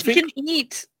 So she can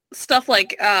eat stuff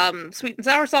like sweet and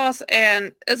sour sauce,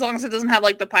 and as long as it doesn't have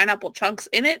like the pineapple chunks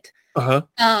in it.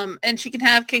 And she can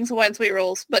have King's Hawaiian Sweet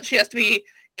Rolls, but she has to be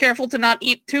careful to not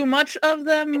eat too much of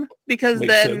them because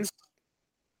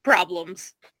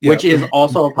problems. Yeah. Which is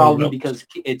also a problem because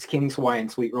it's King's Hawaiian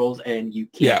Sweet Rolls and you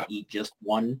can't eat just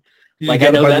one. Like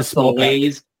I know that's the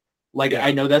Lay's.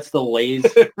 I know that's the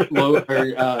Lay's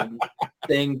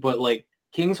thing, but like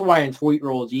King's Hawaiian Sweet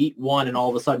Rolls, you eat one and all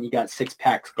of a sudden you got 6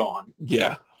 packs gone.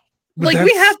 Yeah. But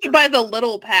we have to buy the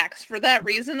little packs for that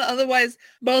reason. Otherwise,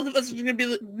 both of us are going to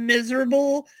be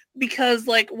miserable because,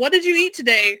 like, what did you eat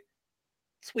today?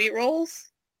 Sweet rolls?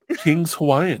 King's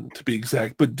Hawaiian, to be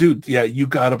exact. But, dude, yeah, you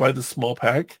got to buy the small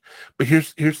pack. But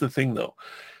here's the thing, though.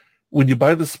 When you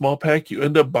buy the small pack, you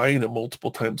end up buying it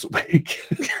multiple times a week.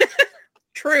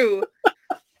 True.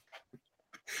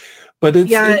 But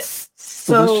it's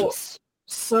delicious.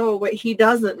 So what he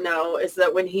doesn't know is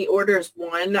that when he orders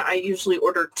one, I usually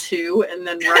order 2 and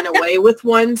then run away with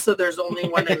one, so there's only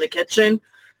one in the kitchen.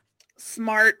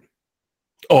 Smart.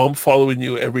 Oh, I'm following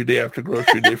you every day after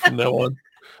grocery day from now on.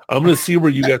 I'm going to see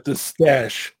where you got this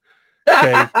stash.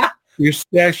 Okay? You're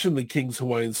stashing the King's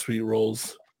Hawaiian Sweet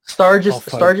Rolls. Star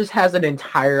just has an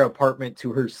entire apartment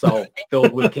to herself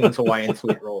filled with King's Hawaiian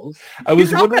Sweet Rolls. I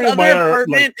was wondering why our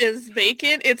apartment is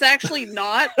vacant. It's actually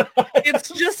not. It's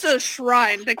just a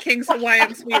shrine to King's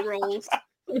Hawaiian Sweet Rolls.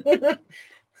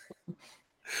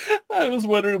 I was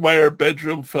wondering why our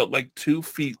bedroom felt like 2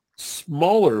 feet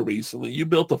smaller recently. You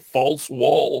built a false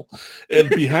wall, and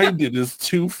behind it is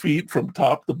 2 feet from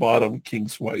top to bottom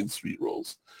King's Hawaiian Sweet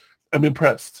Rolls. I'm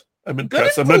impressed. I'm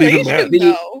not even mad.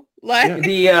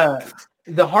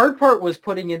 The hard part was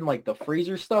putting in like the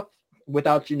freezer stuff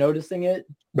without you noticing it.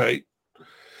 Right.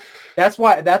 That's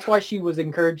why she was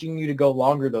encouraging you to go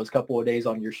longer those couple of days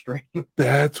on your stream.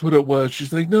 That's what it was.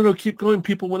 She's like, no, keep going.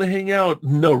 People want to hang out.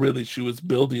 No, really, she was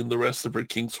building the rest of her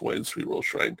King Swine's Reroll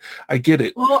Shrine. I get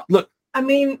it. Well, look. I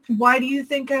mean, why do you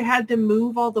think I had to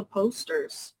move all the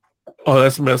posters? Oh,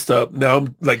 that's messed up. Now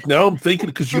I'm thinking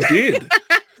because you did.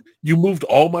 You moved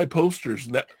all my posters.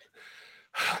 Now,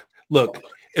 look,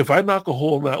 if I knock a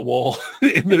hole in that wall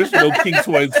and there's no King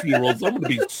Swine's Rerolls, I'm going to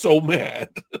be so mad.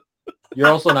 You're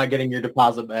also not getting your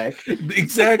deposit back.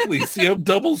 Exactly. See, I'm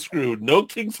double screwed. No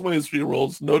King Swine's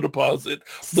Rerolls, no deposit.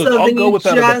 Look, So I'll then go you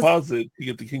without a just- deposit to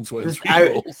get the King Swine's Just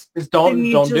Rerolls. don't Then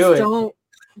you do just it. don't-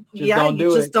 Just yeah, don't you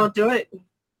do just it. don't do it.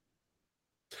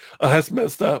 Oh, that's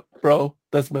messed up, bro.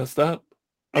 That's messed up.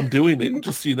 I'm doing it,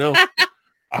 just so you know.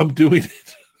 I'm doing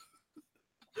it.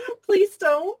 Please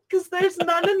don't, because there's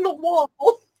none in the wall.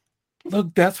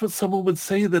 Look, that's what someone would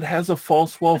say that has a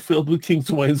false wall filled with King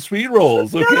Swine's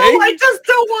Rerolls, okay? No, I just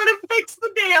don't want to fix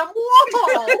the damn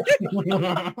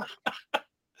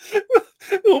wall.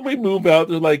 When we move out,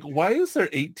 they're like, why is there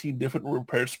 18 different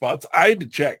repair spots? I had to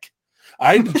check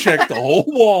the whole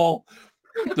wall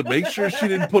to make sure she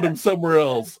didn't put them somewhere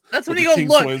else. That's when with you the go, King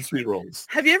look, Swine's Rerolls.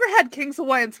 have you ever had King's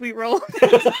Hawaiian Sweet Roll?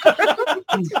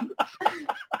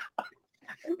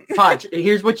 Potch,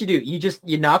 here's what you do.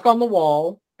 You knock on the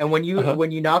wall, and when you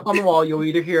knock on the wall, you'll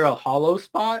either hear a hollow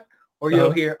spot or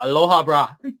you'll hear aloha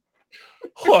bra.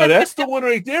 Oh, that's the one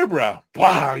right there, bro.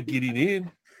 Wow, getting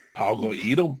in. I'll go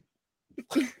eat them.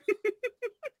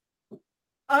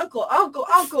 Uncle.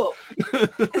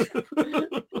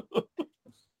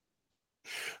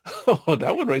 Oh,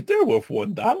 that one right there worth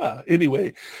 $1.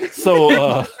 Anyway,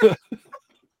 so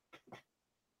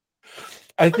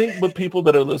I think with people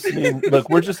that are listening, look,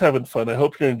 we're just having fun. I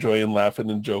hope you're enjoying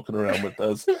laughing and joking around with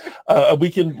us.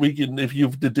 We can, if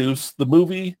you've deduced the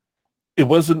movie, it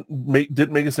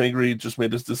didn't make us angry. It just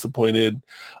made us disappointed.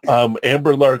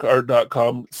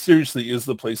 AmberLarkArt.com seriously is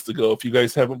the place to go. If you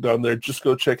guys haven't gone there, just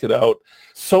go check it out.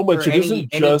 So much. It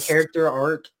isn't just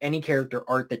any character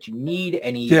art that you need.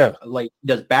 Like she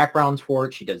does backgrounds for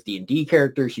it. She does D&D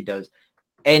characters. She does,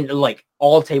 and like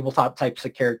all tabletop types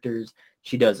of characters.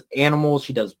 She does animals.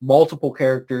 She does multiple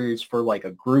characters for like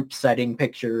a group setting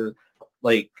picture.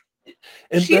 Like,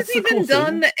 and she's even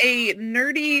done a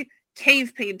nerdy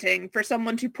cave painting for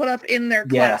someone to put up in their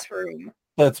classroom.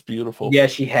 That's beautiful. Yeah,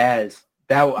 she has.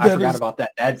 I forgot about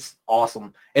that. That's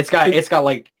awesome. It's got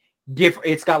like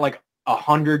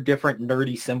 100 different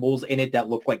nerdy symbols in it that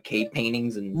look like cave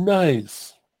paintings and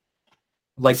nice.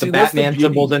 Like the Batman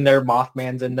symbols in there,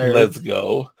 Mothman's in there. Let's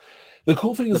go. The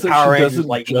cool thing is that she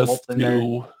doesn't just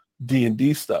do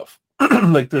D&D stuff.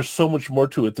 Like there's so much more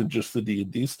to it than just the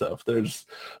D&D stuff. There's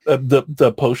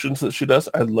the potions that she does.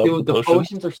 I love the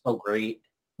potions are so great.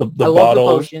 The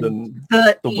bottles and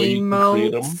the way you can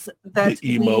create them. The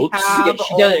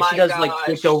emotes. She does like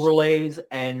quick overlays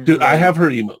and. Dude, I have her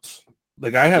emotes.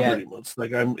 Like I have her emotes.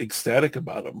 Like I'm ecstatic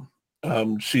about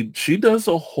them. She does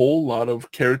a whole lot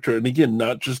of character, and again,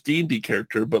 not just D&D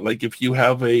character, but like if you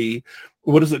have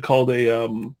what is it called? What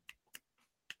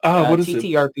is it?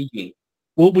 TTRPG.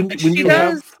 Well, when you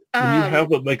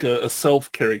have like a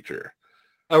self character,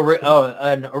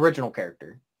 an original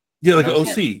character. Yeah, like an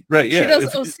OC, right? Yeah, she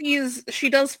does OCs. She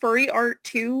does furry art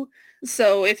too.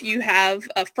 So if you have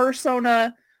a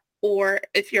fursona, or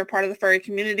if you're part of the furry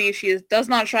community, she does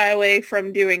not shy away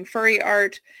from doing furry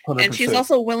art, 100%. And she's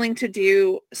also willing to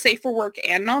do safe for work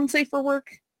and non-safe for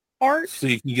work art. So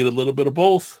you can get a little bit of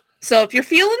both. So if you're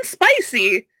feeling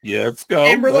spicy, let's go.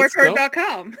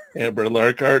 AmberLarkArt.com.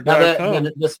 AmberLarkArt.com.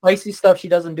 The spicy stuff she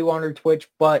doesn't do on her Twitch,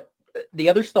 but the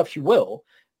other stuff she will,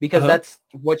 because that's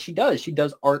what she does. She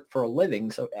does art for a living.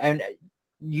 So, and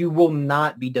you will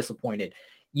not be disappointed.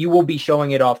 You will be showing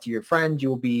it off to your friends. You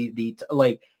will be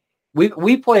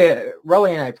we play,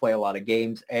 Relly and I play a lot of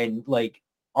games, and like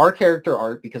our character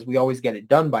art, because we always get it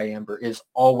done by Amber, is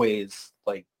always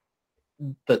like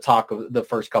the talk of the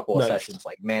first couple of sessions.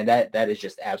 Like, man, that is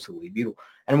just absolutely beautiful.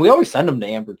 And we always send them to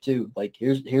Amber too. Like,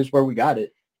 here's where we got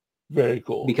it. Very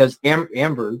cool. Because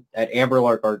Amber at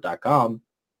AmberLarkArt.com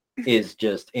is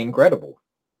just incredible.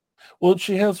 Well,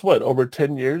 she has over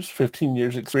 10 years, 15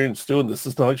 years experience doing this.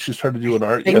 It's not like she started doing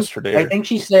art yesterday. I think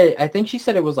she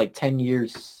said it was like 10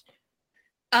 years.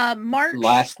 March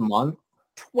last month,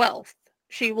 12th.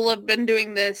 She will have been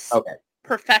doing this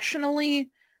professionally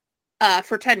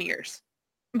for 10 years.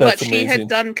 That's but she amazing. had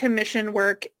done commission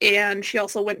work, and she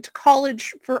also went to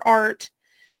college for art,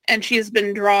 and she has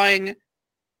been drawing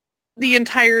the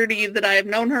entirety that I have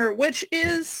known her, which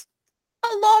is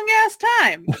A long ass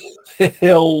time.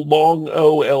 El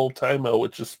Timo,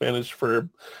 which is Spanish for,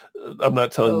 I'm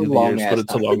not telling you the years, but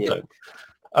it's a long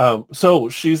time. So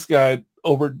she's got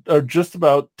just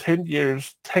about 10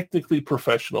 years technically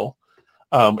professional,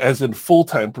 as in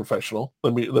full-time professional.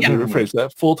 Let me rephrase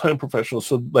that. Full-time professional.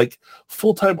 So like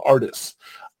full-time artists.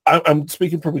 I'm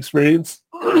speaking from experience.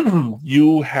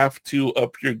 You have to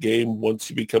up your game once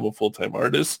you become a full-time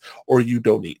artist, or you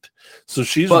don't eat. So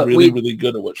she's really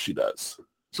good at what she does.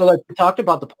 So like we talked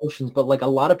about the potions, but like a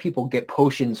lot of people get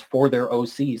potions for their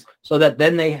OCs so that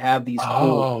then they have these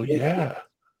cool to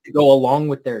go along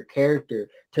with their character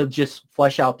to just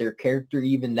flesh out their character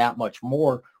even that much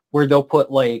more, where they'll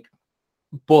put like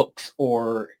books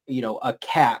or, you know, a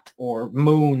cat or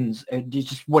moons and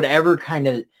just whatever kind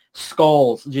of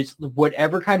skulls, just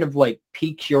whatever kind of like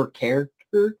piques your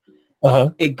character.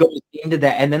 It goes into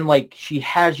that, and then like she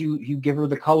has you give her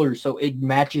the colors so it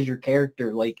matches your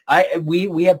character. Like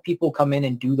we have people come in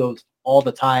and do those all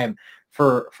the time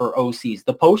for OCs.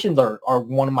 The potions are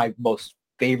one of my most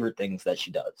favorite things that she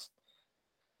does.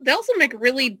 They also make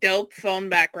really dope phone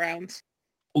backgrounds.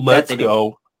 Let's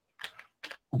go.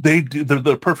 They do. They're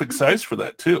the perfect size for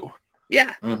that too.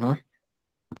 Yeah.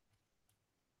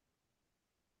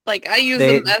 Like I use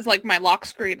them as like my lock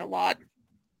screen a lot.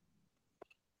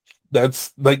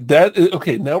 That's like that.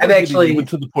 Okay, now we're getting even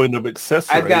to the point of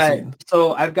accessorizing.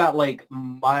 I've got like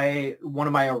one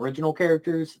of my original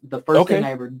characters. The first thing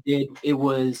I ever did, it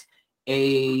was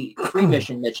a free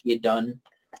mission that she had done.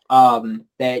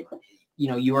 That, you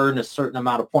know, you earn a certain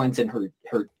amount of points in her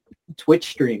Twitch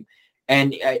stream,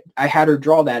 and I had her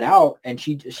draw that out, and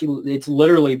she it's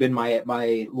literally been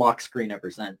my lock screen ever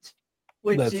since.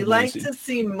 Would you like to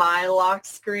see my lock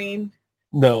screen?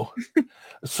 No.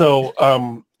 So,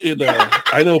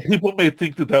 I know people may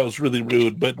think that was really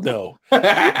rude, but no,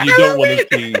 you don't want to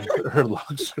see her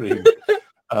lock screen.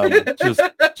 Just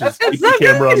keep the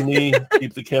camera on me.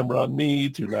 Keep the camera on me.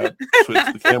 Do not switch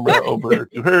the camera over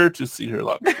to her to see her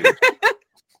lock screen.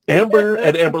 Amber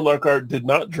at Amber Lark Art did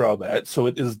not draw that, so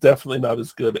it is definitely not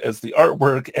as good as the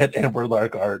artwork at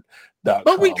amberlarkart.com.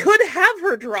 But we could have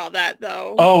her draw that,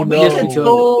 though. Oh, no. We could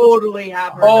totally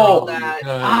have her draw that.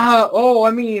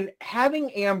 I mean,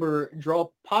 having Amber draw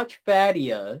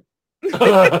Pochfadia.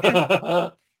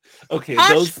 Okay,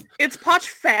 it's Poch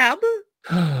Fab?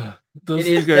 Those of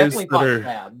you guys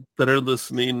that are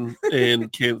listening and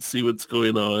can't see what's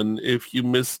going on, if you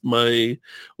missed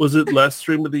was it last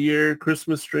stream of the year,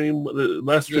 Christmas stream?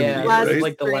 Last stream of the year, right?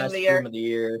 Like the last stream of the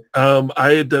year.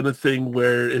 I had done a thing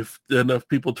where if enough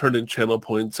people turned in channel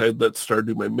points, I'd let Star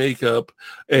do my makeup,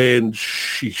 and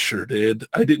she sure did.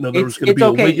 I didn't know there was going to be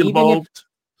a wig involved.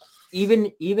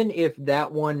 Even if that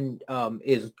one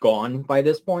is gone by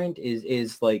this point,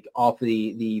 is like off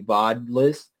the VOD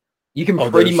list, you can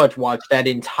pretty much watch that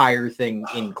entire thing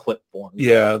in clip form.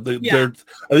 Yeah,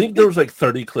 I think there was like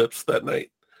 30 clips that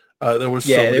night. There was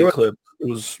so many clips. It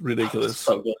was ridiculous.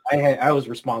 So good. I was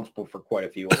responsible for quite a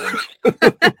few of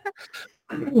them.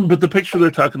 But the picture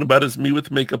they're talking about is me with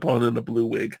makeup on and a blue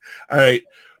wig. All right.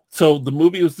 So the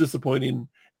movie was disappointing.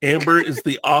 Amber is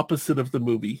the opposite of the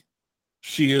movie.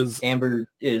 Amber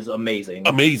is amazing.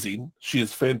 Amazing. She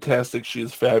is fantastic. She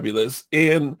is fabulous.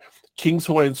 And King's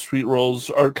Hawaiian Street Rolls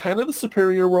are kind of the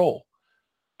superior role.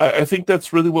 I think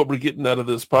that's really what we're getting out of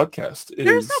this podcast.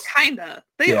 There's no kinda.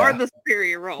 They are the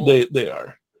superior role. They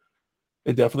are.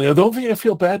 They definitely are. The only thing I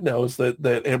feel bad now is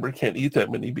that Amber can't eat that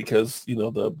many because, you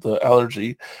know, the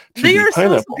allergy to They are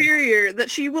pineapple. So superior that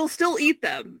she will still eat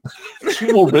them. She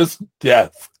will risk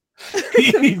death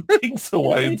eating King's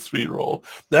Hawaiian Street Roll.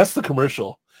 That's the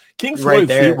commercial. King's Hawaiian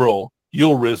Street Roll,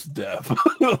 you'll risk death.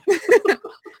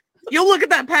 You'll look at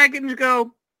that package and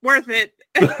go, worth it.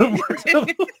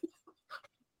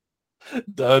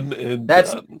 Done and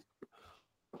done.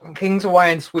 King's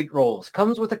Hawaiian Sweet Rolls.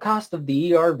 Comes with the cost of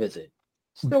the ER visit.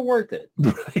 Still worth it.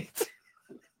 Right.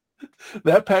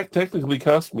 That pack technically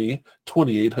cost me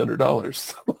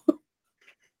 $2,800.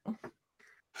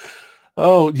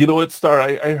 Oh, you know what, Star?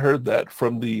 I heard that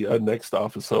from the next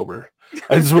office over.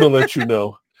 I just want to let you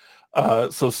know.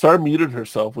 So Star muted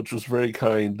herself, which was very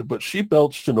kind, but she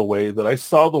belched in a way that I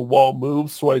saw the wall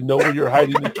move, so I know where you're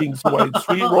hiding the King's Hawaiian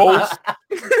Sweet Rolls.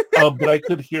 But I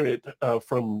could hear it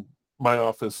from my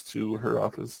office to her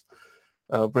office.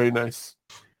 Very nice.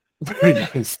 Very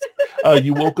nice.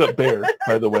 You woke up Bear,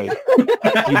 by the way.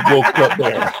 You woke up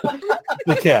Bear.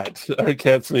 The cat. Our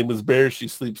cat's name is Bear. She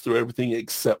sleeps through everything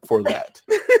except for that.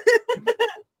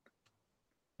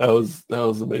 That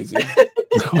was amazing.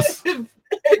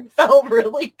 It felt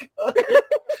really good.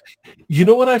 You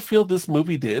know what I feel this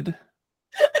movie did?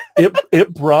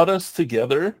 It brought us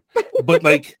together, but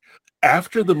like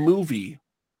after the movie,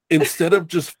 instead of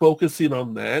just focusing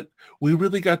on that, we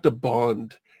really got to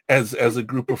bond as a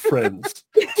group of friends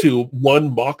to,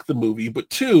 one, mock the movie, but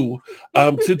two,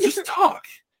 to just talk,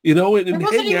 and There hang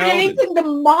wasn't even out. anything to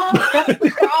mock. That's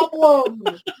the problem.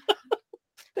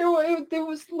 There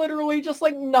was literally just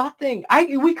like nothing.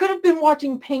 We could have been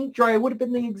watching paint dry. It would have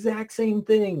been the exact same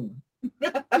thing.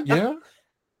 Yeah.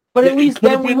 But Yeah, at least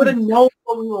then we would have known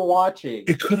what we were watching.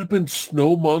 It could have been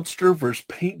Snow Monster versus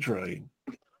paint drying.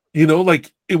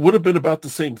 Like it would have been about the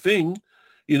same thing,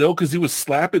 because he was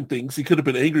slapping things. He could have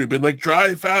been angry, been like,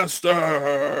 "Dry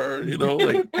faster,"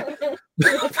 like.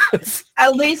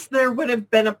 At least there would have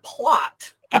been a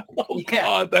plot. Oh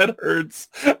God, that hurts.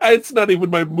 It's not even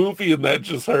my movie, and that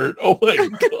just hurt. Oh my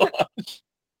gosh.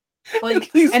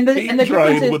 Like, and the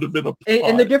difference would have been a plot.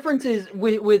 And the difference is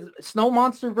with Snow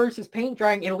Monster versus paint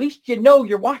drying, at least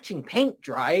you're watching paint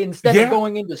dry instead of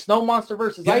going into Snow Monster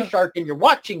versus Ice Shark and you're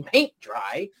watching paint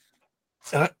dry.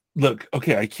 Look,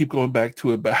 okay, I keep going back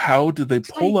to it, but how did they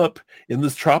pull up in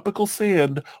this tropical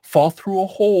sand, fall through a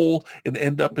hole, and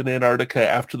end up in Antarctica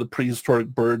after the prehistoric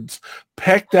birds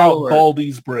pecked out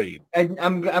Baldy's brain? And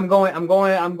I'm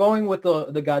going with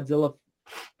the Godzilla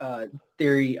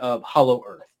theory of Hollow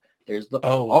Earth. There's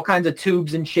all kinds of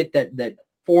tubes and shit that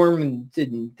form and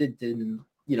didn't that's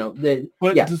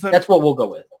what we'll go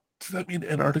with. Does that mean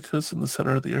Antarctica's in the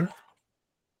center of the Earth?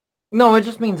 No, it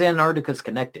just means Antarctica's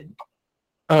connected.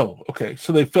 Oh, okay.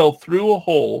 So they fell through a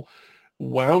hole,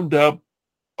 wound up.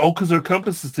 Oh, because their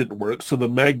compasses didn't work. So the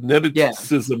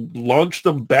magnetism launched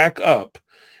them back up.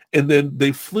 And then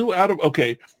they flew out of...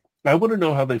 Okay, I want to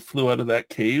know how they flew out of that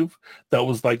cave that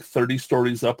was like 30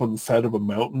 stories up on the side of a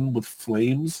mountain with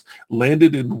flames,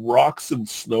 landed in rocks and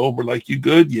snow. We're like, you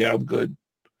good? Yeah, I'm good.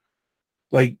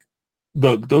 Like,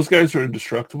 those guys are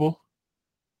indestructible.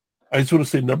 I just want to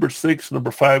say number 6,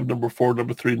 number 5, number 4,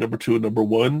 number 3, number 2, and number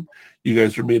 1. You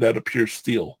guys are made out of pure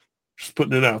steel. Just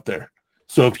putting it out there.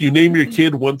 So if you name your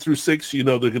kid 1 through 6, they're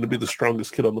going to be the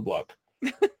strongest kid on the block.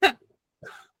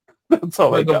 That's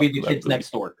all I got. They'll be the kids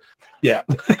next door. Yeah.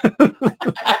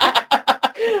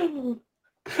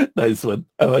 Nice one.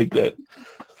 I like that.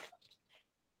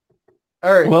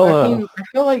 All right. Well,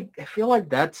 I feel like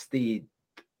that's the...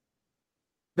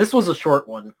 This was a short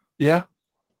one. Yeah.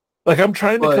 Like, I'm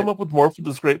trying to come up with more for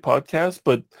this great podcast,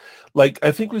 but like,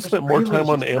 I think we spent more time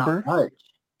on Amber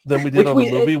than we did on the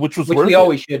movie, which was worth it. Which we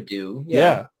always should do.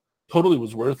 Yeah, totally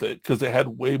was worth it because it had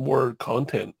way more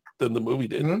content than the movie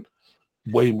did.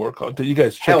 Mm-hmm. Way more content. You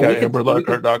guys check out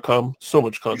amberlarkart.com. So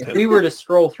much content. If we were to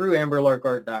scroll through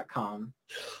amberlarkart.com.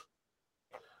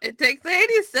 It takes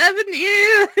 87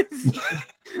 years.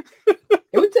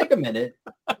 It would take a minute.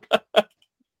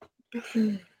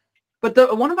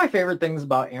 But one of my favorite things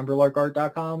about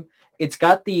amberlarkart.com, it's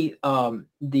got the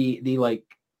like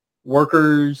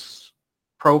workers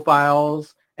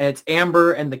profiles, and it's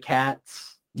Amber and the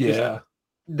cats. Yeah.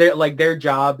 They're like their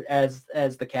job as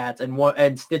the cats,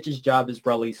 and Stitch's job is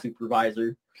Relly's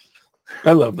supervisor.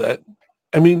 I love that.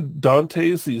 I mean,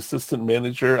 Dante's the assistant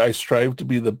manager. I strive to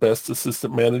be the best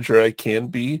assistant manager I can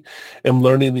be. I'm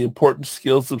learning the important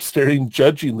skills of staring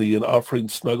judgingly and offering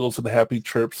snuggles and happy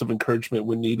chirps of encouragement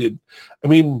when needed. I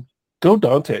mean, go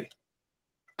Dante.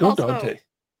 Go also, Dante.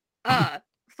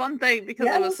 Fun thing, because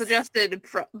it was suggested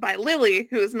by Lily,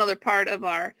 who is another part of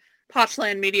our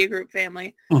Pochland Media Group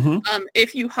family. Mm-hmm.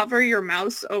 If you hover your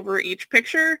mouse over each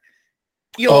picture,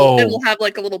 it will have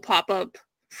like a little pop-up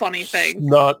funny thing.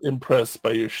 Not impressed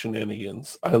by your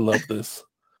shenanigans. I love this.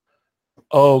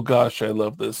 Oh gosh, I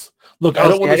love this. Look, I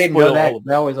don't want to spoil all of it.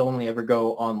 That always only ever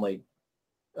go on like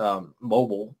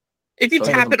mobile. If you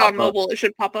tap it on mobile, it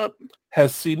should pop up.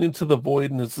 Has seen into the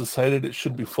void and has decided it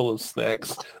should be full of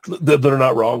snacks. They're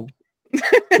not wrong.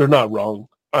 They're not wrong.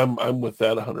 I'm with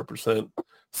that 100%.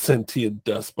 Sentient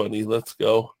dust bunny. Let's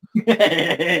go.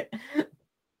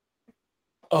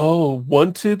 Oh,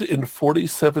 wanted in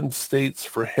 47 states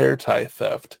for hair tie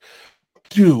theft.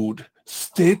 Dude,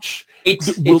 Stitch. It's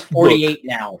 48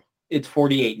 now. It's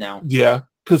 48 now. Yeah,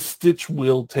 because Stitch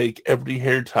will take every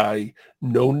hair tie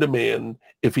known to man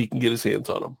if he can get his hands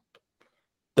on them.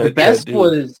 The best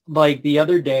was, like, the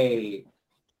other day,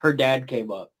 her dad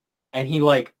came up, and he,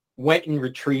 like, went and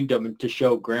retrieved them to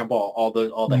show Grandpa all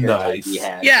the hair ties he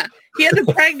had. Yeah, he had to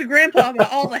brag to Grandpa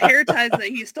about all the hair ties that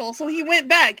he stole, so he went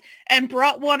back and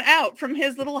brought one out from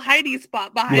his little hiding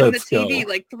spot behind the TV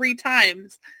like 3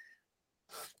 times.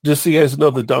 Just so you guys know,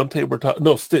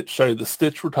 the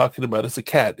Stitch we're talking about is a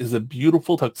cat, is a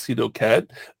beautiful tuxedo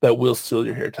cat that will steal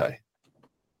your hair tie.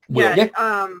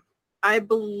 I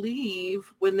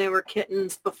believe when they were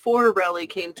kittens, before Relly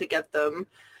came to get them,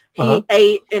 He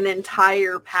ate an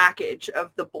entire package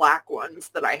of the black ones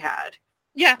that I had.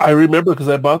 Yeah. I remember because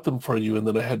I bought them for you and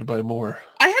then I had to buy more.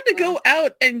 I had to go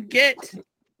out and get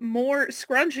more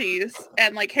scrunchies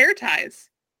and like hair ties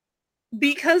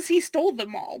because he stole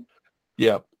them all.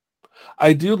 Yeah.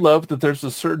 I do love that there's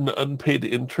a certain unpaid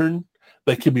intern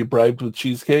that can be bribed with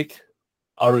cheesecake.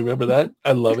 I'll remember that.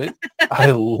 I love it.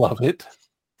 I love it.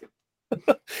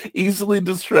 Easily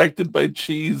distracted by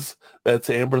cheese. That's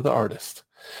Amber the artist.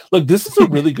 Look, this is a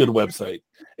really good website.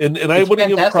 And I want to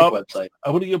give props. Website. I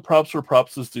want to give props where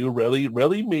props is due.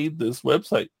 Relly made this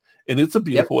website. And it's a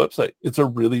beautiful website. It's a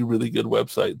really, really good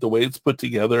website. The way it's put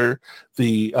together,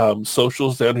 the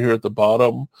socials down here at the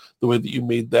bottom, the way that you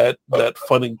made that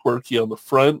fun and quirky on the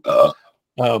front, the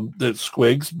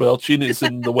squigs belching is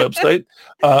in the website.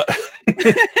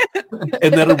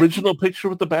 And that original picture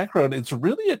with the background, it's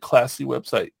really a classy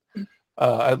website.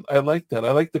 I like that.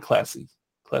 I like the classy.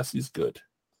 Classy's good.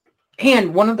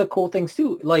 And one of the cool things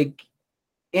too, like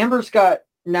Amber's got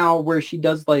now where she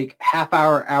does like half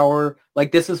hour,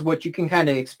 like this is what you can kind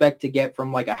of expect to get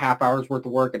from like a half hour's worth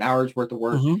of work, an hour's worth of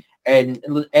work.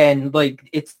 Mm-hmm. And like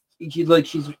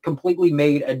she's completely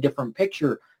made a different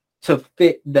picture to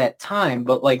fit that time,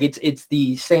 but like it's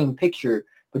the same picture,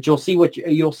 but you'll see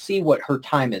what her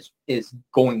time is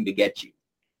going to get you.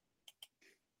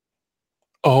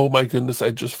 Oh my goodness,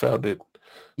 I just found it.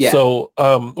 Yeah. So,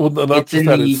 not it's in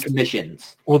the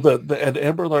commissions. Well, at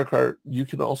Amber Lark Art, you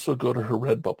can also go to her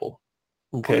Redbubble.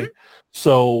 Okay. Mm-hmm.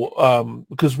 So,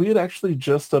 because we had actually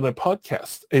just done a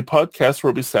podcast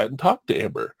where we sat and talked to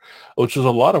Amber, which was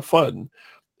a lot of fun.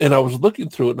 And I was looking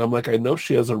through it and I'm like, I know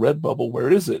she has a Redbubble. Where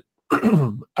is it?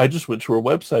 I just went to her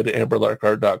website at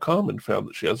amberlarkart.com and found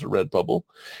that she has a Redbubble.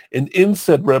 And in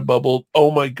said Redbubble,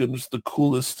 oh my goodness, the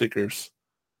coolest stickers.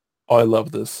 Oh, I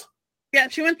love this. Yeah,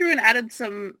 she went through and added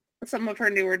some of her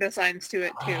newer designs to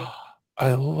it too.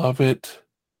 I love it.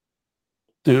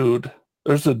 Dude,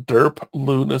 there's a derp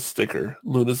Luna sticker.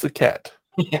 Luna's the cat.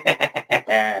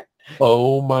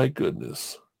 Oh my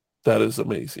goodness. That is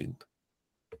amazing.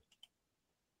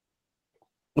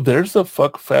 There's a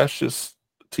fuck fascist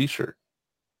t-shirt.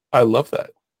 I love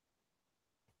that.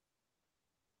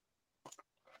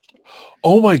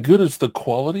 Oh my goodness, the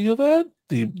quality of that,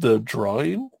 the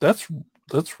drawing, that's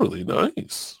really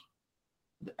nice.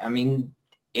 I mean,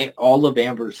 all of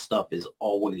Amber's stuff is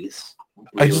always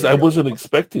really I wasn't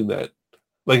expecting that.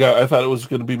 Like I thought it was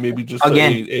going to be maybe just a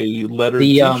letter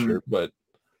t-shirt, but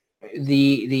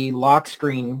the lock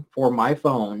screen for my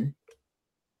phone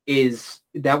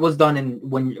was done in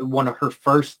one of her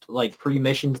first like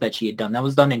pre-missions that she had done. That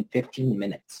was done in 15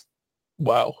 minutes.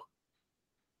 Wow.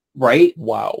 Right?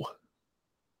 Wow.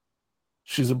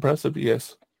 She's impressive,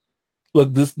 yes.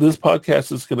 Look, this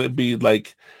podcast is going to be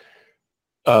like,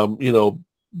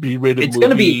 B-rated it's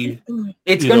movie.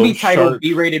 It's going to be titled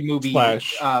B-rated movie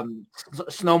 /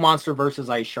 Snow Monster versus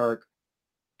Ice Shark.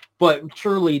 But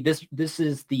truly, this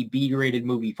is the B-rated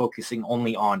movie focusing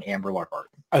only on Amber Lark art.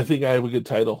 I think I have a good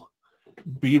title.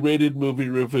 B-rated movie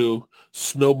review,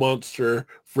 Snow Monster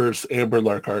versus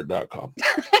AmberLarkart.com.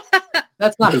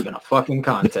 That's not even a fucking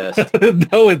contest.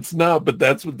 No, it's not, but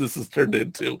that's what this has turned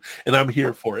into. And I'm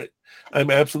here for it. I'm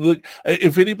absolutely,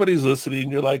 if anybody's listening,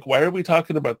 you're like, why are we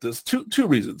talking about this? Two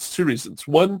reasons.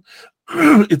 One,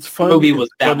 it's fun. The movie was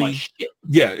that much shit.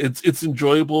 Yeah, it's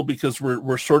enjoyable because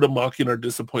we're sort of mocking our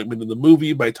disappointment in the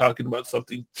movie by talking about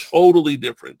something totally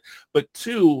different. But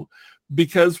two,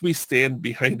 because we stand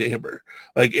behind Amber.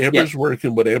 Like Amber's work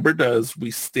and what Amber does, we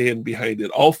stand behind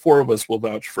it. All four of us will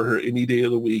vouch for her any day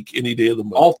of the week, any day of the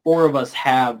month. All four of us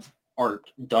have art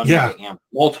done by Amber.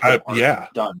 Multiple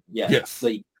art done. Yes.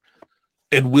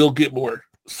 And we'll get more.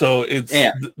 So it's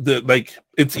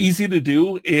it's easy to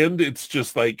do, and it's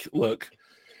just like, look.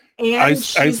 And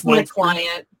she's my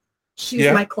client.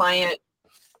 She's my client.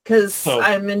 Because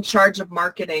I'm in charge of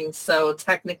marketing, so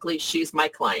technically she's my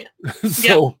client.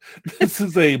 So this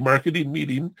is a marketing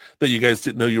meeting that you guys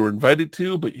didn't know you were invited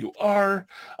to, but you are.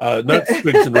 Not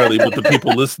Sprigs and Riley, but the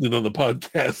people listening on the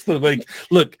podcast. They're like,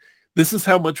 look, this is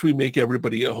how much we make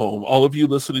everybody at home. All of you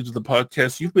listening to the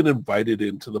podcast, you've been invited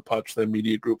into the PochCast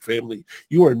Media Group family.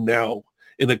 You are now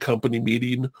in a company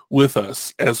meeting with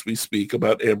us as we speak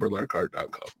about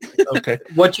AmberLarkart.com. Okay.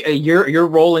 What your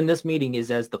role in this meeting is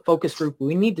as the focus group.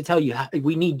 We need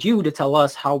you to tell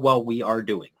us how well we are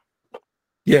doing.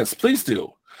 Yes, please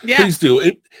do. Yeah. Please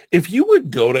do. If you would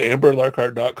go to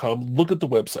AmberLarkart.com, look at the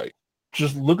website.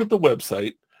 Just look at the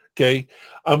website. Okay.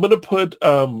 I'm going to put,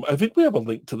 I think we have a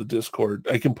link to the Discord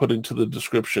I can put into the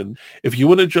description. If you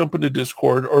want to jump into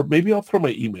Discord, or maybe I'll throw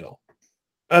my email.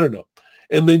 I don't know.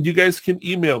 And then you guys can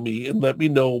email me and let me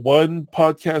know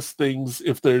podcast things,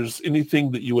 if there's anything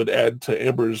that you would add to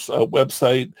Amber's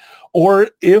website, or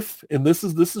if, and this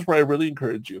is where I really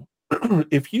encourage you,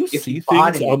 if you see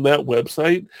things on that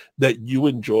website that you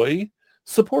enjoy,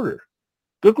 support her.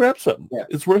 Go grab something. Yeah.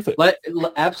 It's worth it.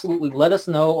 Absolutely. Let us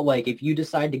know, like, if you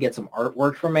decide to get some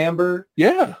artwork from Amber.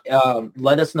 Yeah.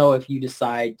 Let us know if you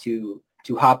decide to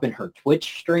hop in her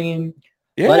Twitch stream.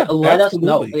 Yeah. Let us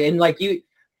know. And like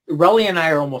Relly and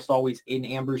I are almost always in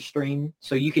Amber's stream,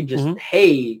 so you can just,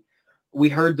 hey, we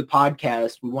heard the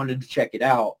podcast, we wanted to check it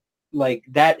out. Like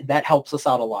that helps us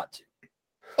out a lot too.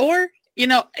 Or,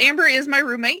 Amber is my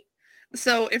roommate.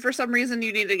 So if for some reason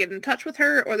you need to get in touch with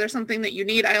her or there's something that you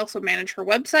need, I also manage her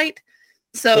website.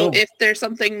 So if there's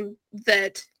something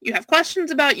that you have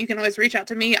questions about, you can always reach out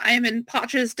to me. I am in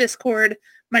Poch's Discord.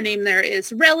 My name there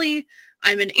is Relly.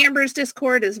 I'm in Amber's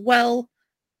Discord as well.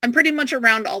 I'm pretty much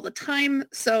around all the time.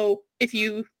 So if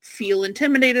you feel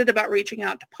intimidated about reaching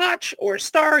out to Poch or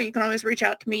Star, you can always reach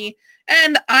out to me.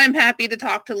 And I'm happy to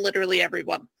talk to literally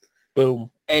everyone.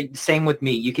 Boom. And same with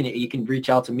me. You can reach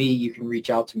out to me. You can reach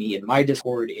out to me in my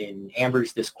Discord, in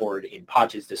Amber's Discord, in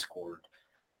Poch's Discord.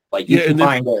 Like you can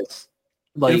find us.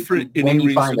 Like when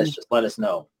you find us, just let us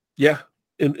know. Yeah.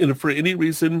 And if for any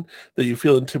reason that you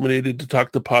feel intimidated to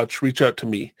talk to Poch, reach out to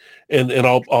me, and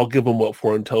I'll give him what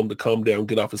for and tell him to calm down,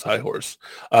 get off his high horse.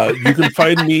 You can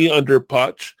find me under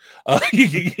Poch.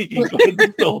 You can go ahead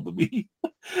and tell me.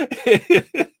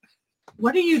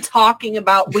 What are you talking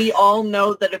about? We all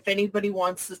know that if anybody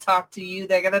wants to talk to you,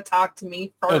 they're gonna talk to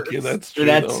me first. Okay, that's true.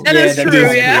 That is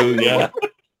true. Yeah.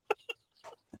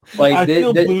 Like the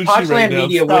Pochland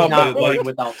Media would not run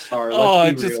without Star.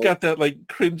 I just got that like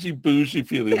cringy bougie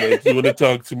feeling. Like, you want to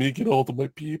talk to me? Get hold of my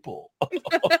people.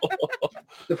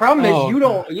 The problem is you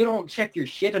don't check your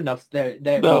shit enough that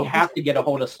we have to get a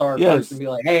hold of Star first and be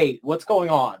like, hey, what's going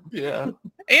on? Yeah.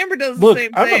 Amber does the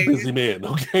same thing. I'm a busy man.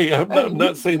 Okay, I'm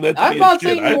not saying that. I'm not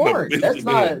saying you weren't.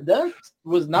 That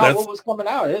was not what was coming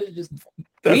out. It was just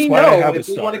we know if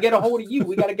we want to get a hold of you,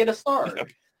 we got to get a Star.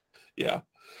 Yeah.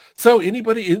 So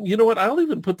anybody, you know what, I'll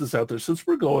even put this out there since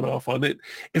we're going off on it.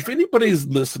 If anybody's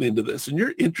listening to this and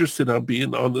you're interested in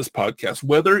being on this podcast,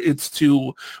 whether it's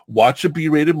to watch a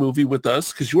B-rated movie with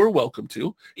us, because you're welcome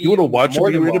to, you want to watch a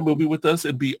B-rated movie with us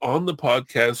and be on the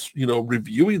podcast,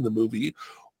 reviewing the movie,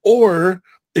 or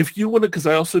if you want to, because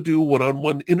I also do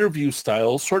one-on-one interview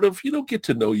style, sort of, get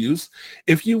to know yous.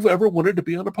 If you've ever wanted to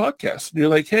be on a podcast and you're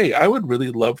like, hey, I would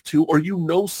really love to, or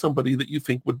somebody that you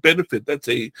think would benefit, that's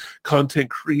a content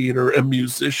creator, a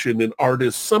musician, an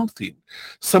artist,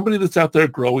 somebody that's out there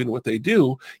growing what they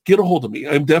do, get a hold of me.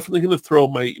 I'm definitely going to throw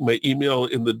my email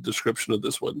in the description of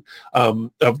this one,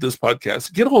 of this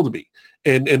podcast. Get a hold of me,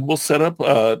 and we'll set up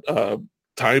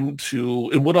time to,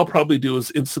 and what I'll probably do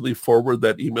is instantly forward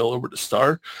that email over to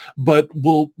Star, but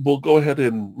we'll go ahead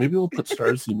and maybe we'll put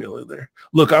Star's email in there.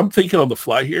 Look, I'm thinking on the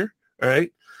fly here. All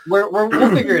right. We'll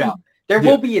figure it out. There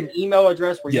will be an email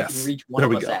address where you can reach one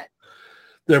of us at.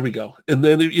 There we go. And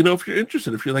then, if you're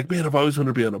interested, if you're like, man, I've always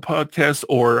wanted to be on a podcast,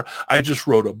 or I just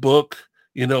wrote a book,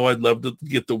 I'd love to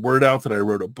get the word out that I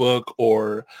wrote a book,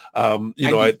 or,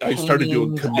 I started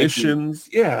doing commissions.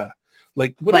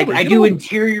 Like whatever. Like I do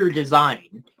interior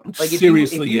design. Like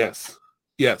seriously, yes.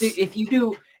 If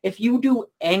you do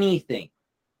anything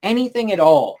at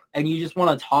all, and you just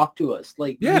want to talk to us,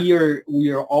 like we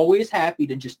are always happy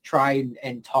to just try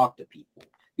and talk to people,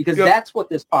 because that's what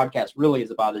this podcast really is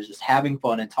about, is just having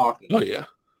fun and talking.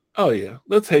 Oh yeah.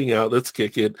 Let's hang out. Let's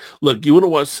kick it. Look, you want to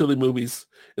watch silly movies,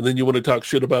 and then you want to talk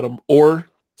shit about them, or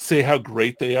say how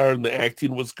great they are and the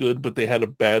acting was good, but they had a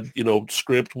bad,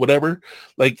 script, whatever.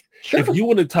 Like, if you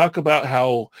want to talk about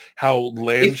how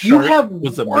Land Shark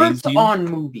was amazing on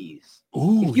movies,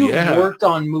 if you've worked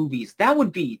on movies, that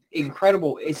would be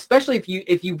incredible. Especially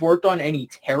if you've worked on any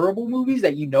terrible movies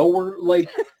that were like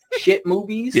shit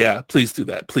movies. Yeah, please do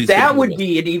that. Please. That would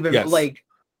be an even like,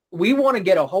 we want to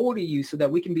get a hold of you so that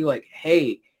we can be like,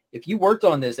 hey, if you worked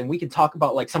on this, and we can talk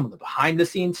about like some of the behind the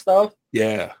scenes stuff.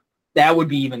 Yeah. That would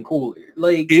be even cooler.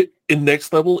 Like in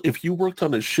Next Level, if you worked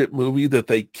on a shit movie that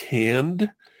they canned,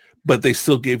 but they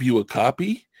still gave you a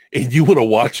copy, and you want to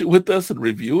watch it with us and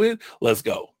review it, let's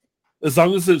go. As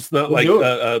long as it's not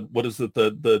what is it?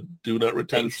 The do not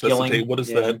resuscitate. What is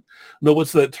that? No,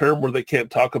 what's that term where they can't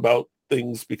talk about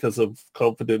things because of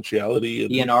confidentiality?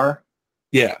 And DNR.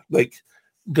 Yeah, like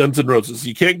Guns N' Roses.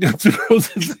 You can't Guns N'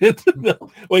 Roses it. No.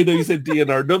 Wait, no, you said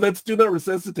DNR. No, that's do not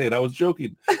resuscitate. I was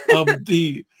joking.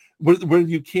 Where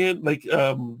you can't, like,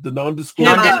 the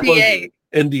non-disclosure. NDA.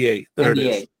 NDA. There it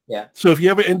is. Yeah. So if you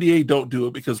have an NDA, don't do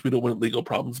it because we don't want legal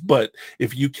problems. But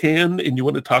if you can and you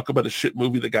want to talk about a shit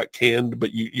movie that got canned,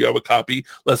 but you have a copy,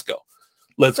 let's go.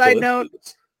 Side note,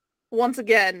 once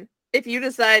again, if you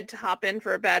decide to hop in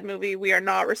for a bad movie, we are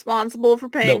not responsible for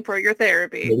paying for your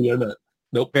therapy. No, we are not.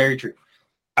 Nope. Very true.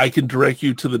 I can direct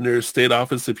you to the nearest state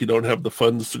office if you don't have the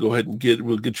funds to go ahead and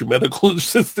we'll get you medical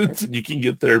assistance and you can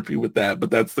get therapy with that.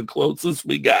 But that's the closest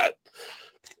we got.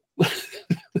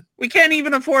 We can't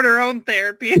even afford our own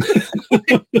therapy.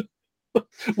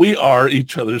 We are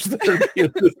each other's therapy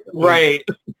at this point. Right.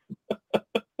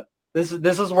 This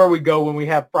is where we go when we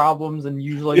have problems, and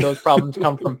usually those problems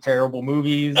come from terrible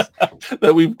movies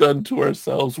that we've done to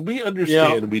ourselves. We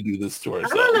understand we do this to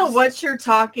ourselves. I don't know what you're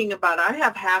talking about. I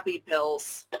have happy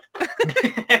pills.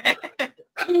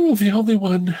 Oh, the only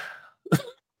one.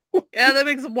 Yeah, that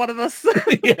makes one of us.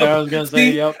 Yeah, I was gonna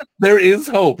say, yep. There is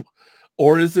hope.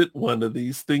 Or is it one of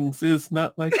these things is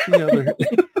not like the other?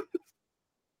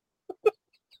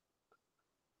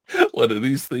 One of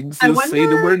these things is saying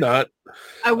that we're not.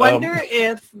 I wonder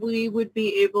if we would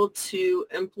be able to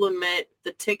implement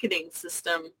the ticketing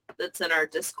system that's in our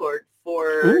Discord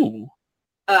for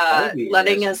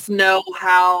letting us know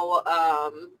how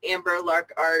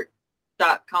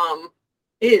amberlarkart.com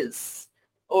is,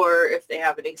 or if they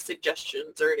have any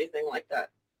suggestions or anything like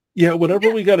that. Yeah,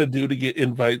 whatever we got to do to get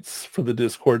invites for the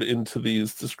Discord into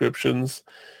these descriptions,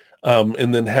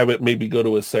 and then have it maybe go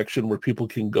to a section where people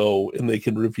can go and they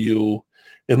can review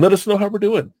and let us know how we're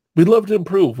doing. We love to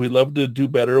improve. We love to do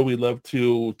better. We love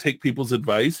to take people's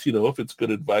advice, if it's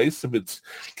good advice, if it's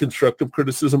constructive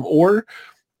criticism,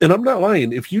 and I'm not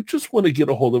lying, if you just want to get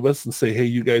a hold of us and say, hey,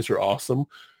 you guys are awesome,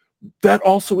 that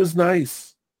also is nice.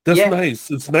 That's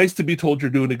nice. It's nice to be told you're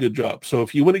doing a good job. So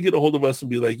if you want to get a hold of us and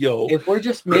be like, yo, if we're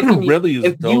just making really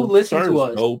if dope, you listen to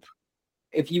us, dope.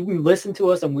 If you listen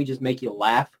to us and we just make you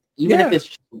laugh, even if it's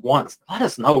just once, let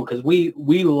us know, because we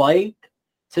like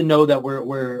to know that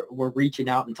we're reaching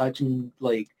out and touching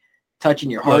your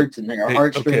hearts and your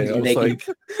heartstrings. Okay,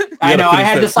 I know I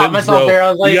had to stop myself there. I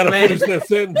was like, man,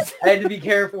 I had to be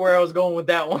careful where I was going with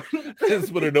that one. I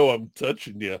just want to know I'm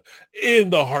touching you in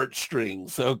the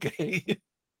heartstrings, okay?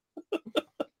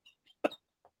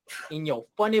 In your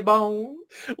funny bone.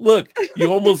 Look,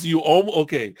 you almost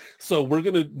okay. So we're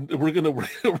gonna put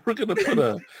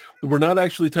we're not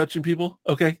actually touching people,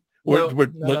 okay?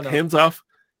 We're hands off.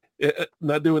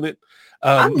 Not doing it.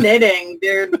 I'm knitting,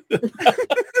 dude.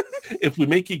 If we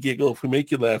make you giggle, if we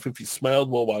make you laugh, if you smiled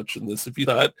while watching this, if you're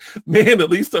not, man, at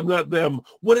least I'm not them.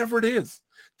 Whatever it is,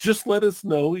 just let us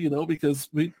know, because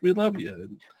we love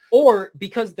you. Or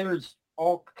because there's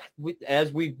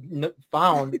as we've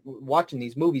found watching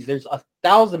these movies, there's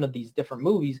 1,000 of these different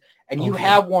movies, and you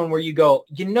have one where you go,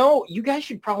 you guys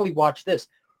should probably watch this.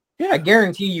 Yeah. I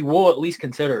guarantee you will at least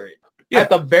consider it. Yeah. At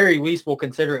the very least, we'll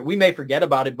consider it. We may forget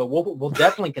about it, but we'll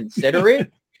definitely consider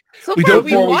it. So because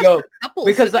we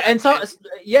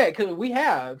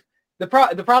have the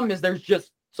problem is there's just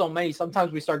so many.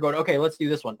 Sometimes we start going, okay, let's do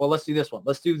this one. Well, let's do this one.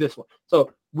 Let's do this one.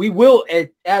 So we will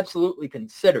absolutely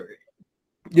consider it.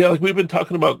 Yeah, like we've been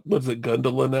talking about, what's it,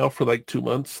 Gondola now for like 2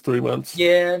 months, 3 months?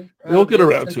 Yeah. We'll get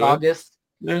around to August.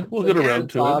 it. Yeah, we'll get around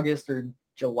to August or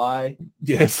July.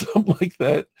 Yeah, something like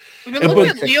that. We've been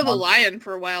looking at Leo the Lion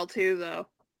for a while too, though.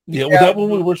 Yeah, well, that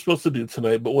one we were supposed to do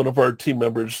tonight, but one of our team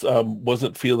members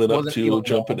wasn't feeling up to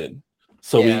jumping in.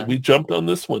 So we jumped on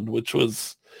this one, which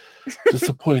was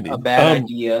disappointing. A bad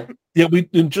idea. Yeah,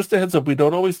 and just a heads up, we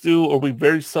don't always do, or we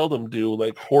very seldom do,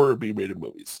 like horror B-rated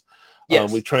movies.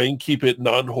 Yes. We try and keep it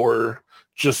non-horror,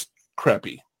 just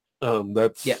crappy.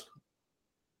 That's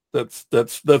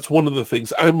one of the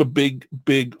things. I'm a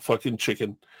big fucking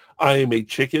chicken. I am a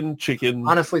chicken.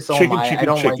 Honestly, so am I. I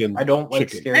don't like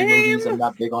scary movies. I'm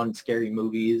not big on scary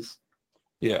movies.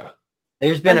 Yeah.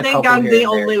 There's been I think I'm the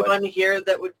only one here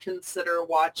that would consider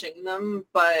watching them,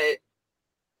 but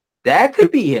that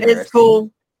could be interesting. It's cool.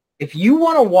 If you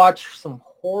want to watch some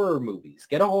horror movies,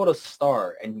 get a hold of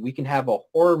Star, and we can have a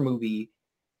horror movie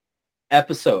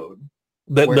episode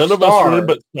that none of us are in,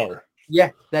 but Star.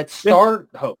 Yeah, that Star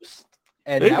host,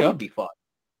 and that would be fun.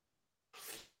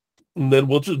 And then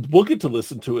we'll get to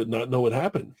listen to it and not know what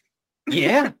happened.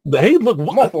 Yeah. Hey, look, we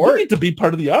get to be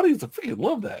part of the audience. I freaking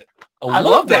love that. I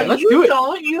love that. Let's do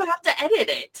it. You have to edit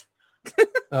it.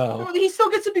 Well, he still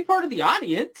gets to be part of the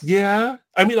audience. Yeah.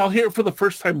 I mean, I'll hear it for the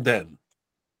first time then.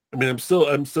 I mean, I'm still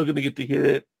going to get to hear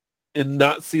it and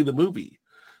not see the movie.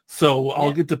 So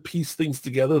I'll get to piece things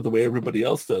together the way everybody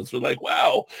else does. We're like,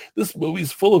 wow, this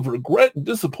movie's full of regret and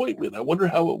disappointment. I wonder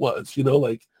how it was.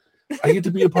 I get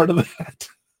to be a part of that.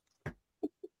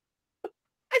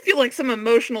 I feel like some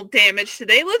emotional damage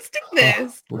today. Let's do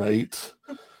this. Right.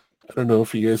 I don't know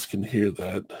if you guys can hear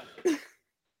that.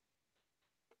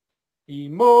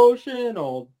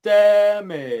 Emotional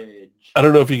damage. I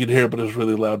don't know if you can hear it, but it was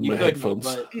really loud in You my couldn't, headphones.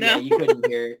 but No. yeah, you couldn't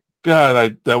hear it.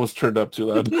 God, that was turned up too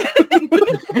loud.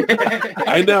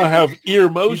 I now have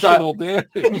emotional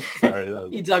damage. Sorry.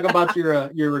 You talk about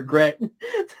your regret.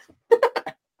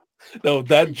 No,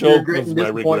 that joke was my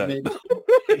regret.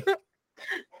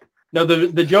 No,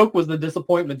 the joke was the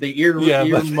disappointment. The ear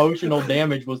that's- emotional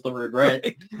damage was the regret.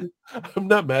 Right. I'm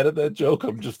not mad at that joke.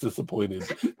 I'm just disappointed.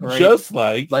 Right. Just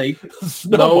like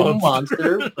Snow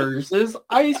Monster versus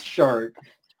Ice Shark.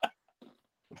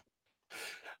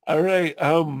 All right.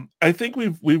 I think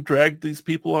we've dragged these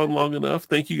people on long enough.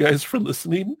 Thank you guys for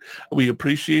listening. We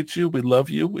appreciate you. We love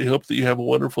you. We hope that you have a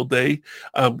wonderful day.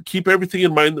 Keep everything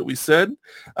in mind that we said.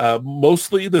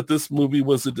 Mostly that this movie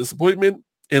was a disappointment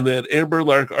and that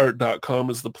amberlarkart.com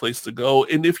is the place to go.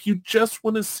 And if you just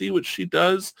want to see what she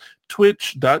does,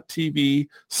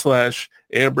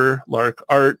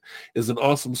 twitch.tv/amberlarkart is an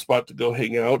awesome spot to go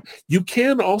hang out. You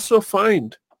can also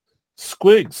find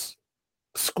Squigs.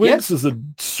 Squigs is a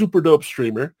super dope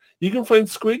streamer. You can find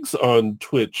Squigs on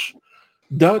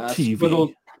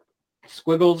twitch.tv.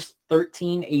 Squiggles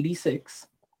 1386.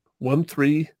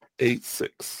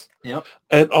 1386. Yep.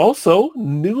 And also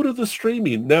new to the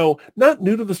streaming. Now, not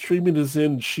new to the streaming as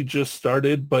in she just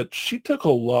started, but she took a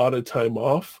lot of time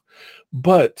off.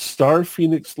 But Star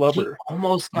Phoenix Lover she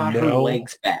almost got her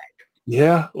legs back.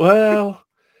 Yeah, well,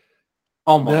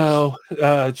 almost. No,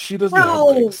 she doesn't have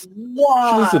legs.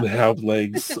 What? She doesn't have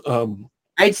legs.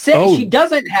 I said she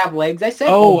doesn't have legs. I said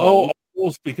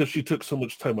almost because she took so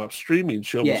much time off streaming.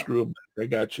 She almost grew them back. I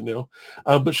got you now.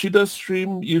 But she does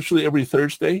stream usually every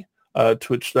Thursday.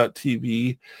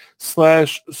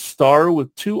 Twitch.tv/star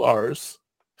with 2 R's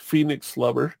Phoenix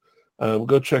Lover.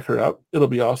 Go check her out. It'll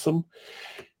be awesome.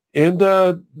 And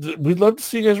we'd love to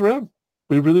see you guys around.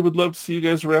 We really would love to see you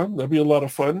guys around. That'd be a lot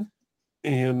of fun.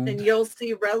 And you'll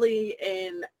see Relly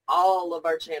in all of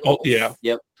our channels. Oh, yeah.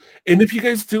 Yep. And if you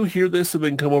guys do hear this and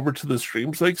then come over to the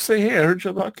streams, like say, hey, I heard you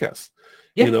on the podcast.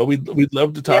 Yeah. You know, we'd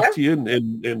love to talk to you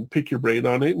and pick your brain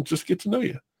on it and just get to know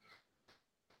you.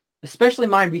 Especially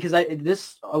mine, because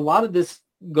a lot of this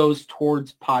goes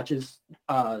towards Poch's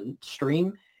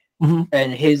stream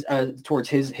and his towards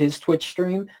his Twitch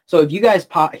stream. So if you guys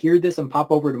hear this and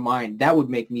pop over to mine, that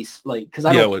would make me because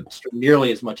I don't stream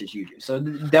nearly as much as you do. So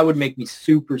that would make me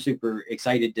super, super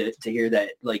excited to hear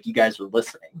that you guys are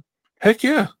listening. Heck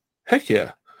yeah.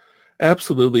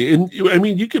 Absolutely. And I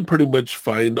mean, you can pretty much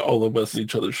find all of us in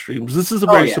each other's streams. This is a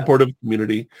very supportive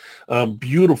community,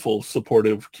 beautiful,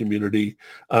 supportive community.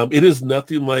 It is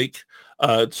nothing like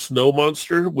Snow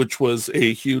Monster, which was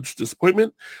a huge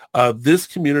disappointment. This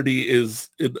community is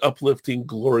an uplifting,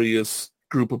 glorious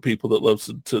group of people that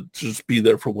loves to just be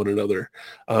there for one another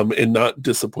and not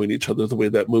disappoint each other the way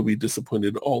that movie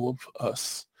disappointed all of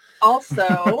us.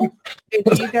 Also,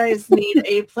 if you guys need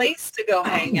a place to go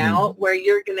hang out where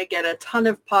you're going to get a ton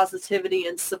of positivity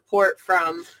and support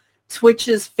from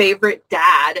Twitch's favorite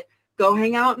dad, go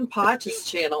hang out in Poch's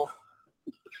channel.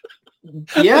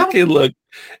 Yeah. Okay, look,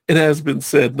 it has been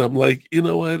said, and I'm like, you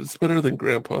know what? It's better than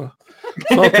Grandpa.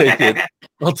 So I'll take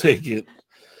it.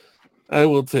 I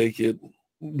will take it.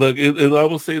 Look, and I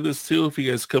will say this too. If you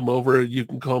guys come over, you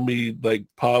can call me like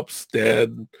Pops,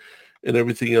 Dad, and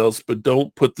everything else, but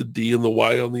don't put the D and the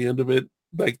Y on the end of it.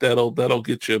 Like that'll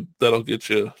get you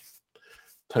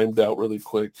timed out really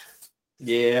quick.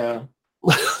 Yeah.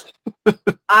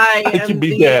 I can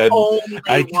be dad.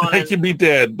 I can be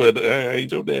dad, but I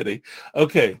ain't your daddy.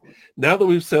 Okay. Now that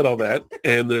we've said all that,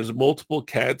 and there's multiple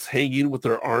cats hanging with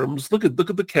their arms. Look at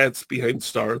the cats behind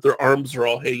Star. Their arms are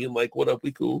all hanging like, what up,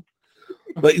 we cool?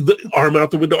 Like the arm out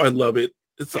the window. I love it.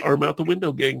 It's the arm out the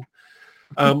window gang.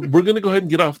 We're going to go ahead and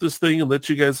get off this thing and let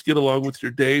you guys get along with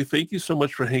your day. Thank you so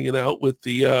much for hanging out with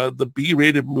the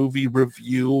B-rated movie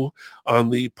review on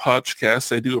the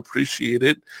PochCast. I do appreciate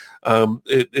it.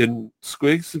 And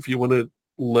Squigs, if you want to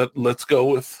let's go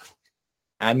with.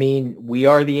 I mean, we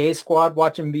are the A Squad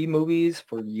watching B movies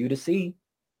for you to see.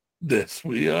 This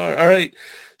we are. All right.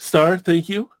 Star, thank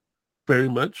you very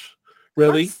much.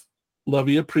 Relly, love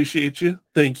you. Appreciate you.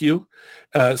 Thank you.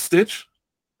 Stitch,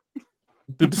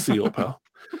 good to see you, pal.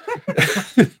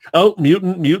 Oh,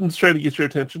 Mutant's trying to get your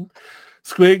attention.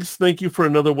 Squigs, thank you for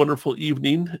another wonderful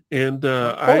evening. And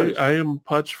I am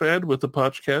PochFad with the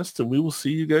PochCast, and we will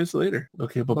see you guys later.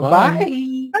 Okay,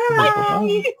 bye-bye.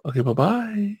 Bye. Okay,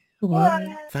 bye-bye.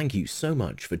 Bye. Thank you so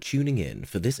much for tuning in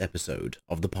for this episode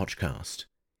of the PochCast.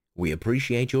 We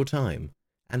appreciate your time,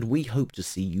 and we hope to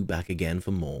see you back again for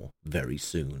more very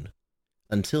soon.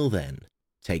 Until then,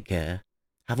 take care,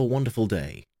 have a wonderful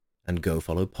day, and go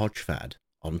follow PochFad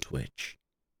on Twitch.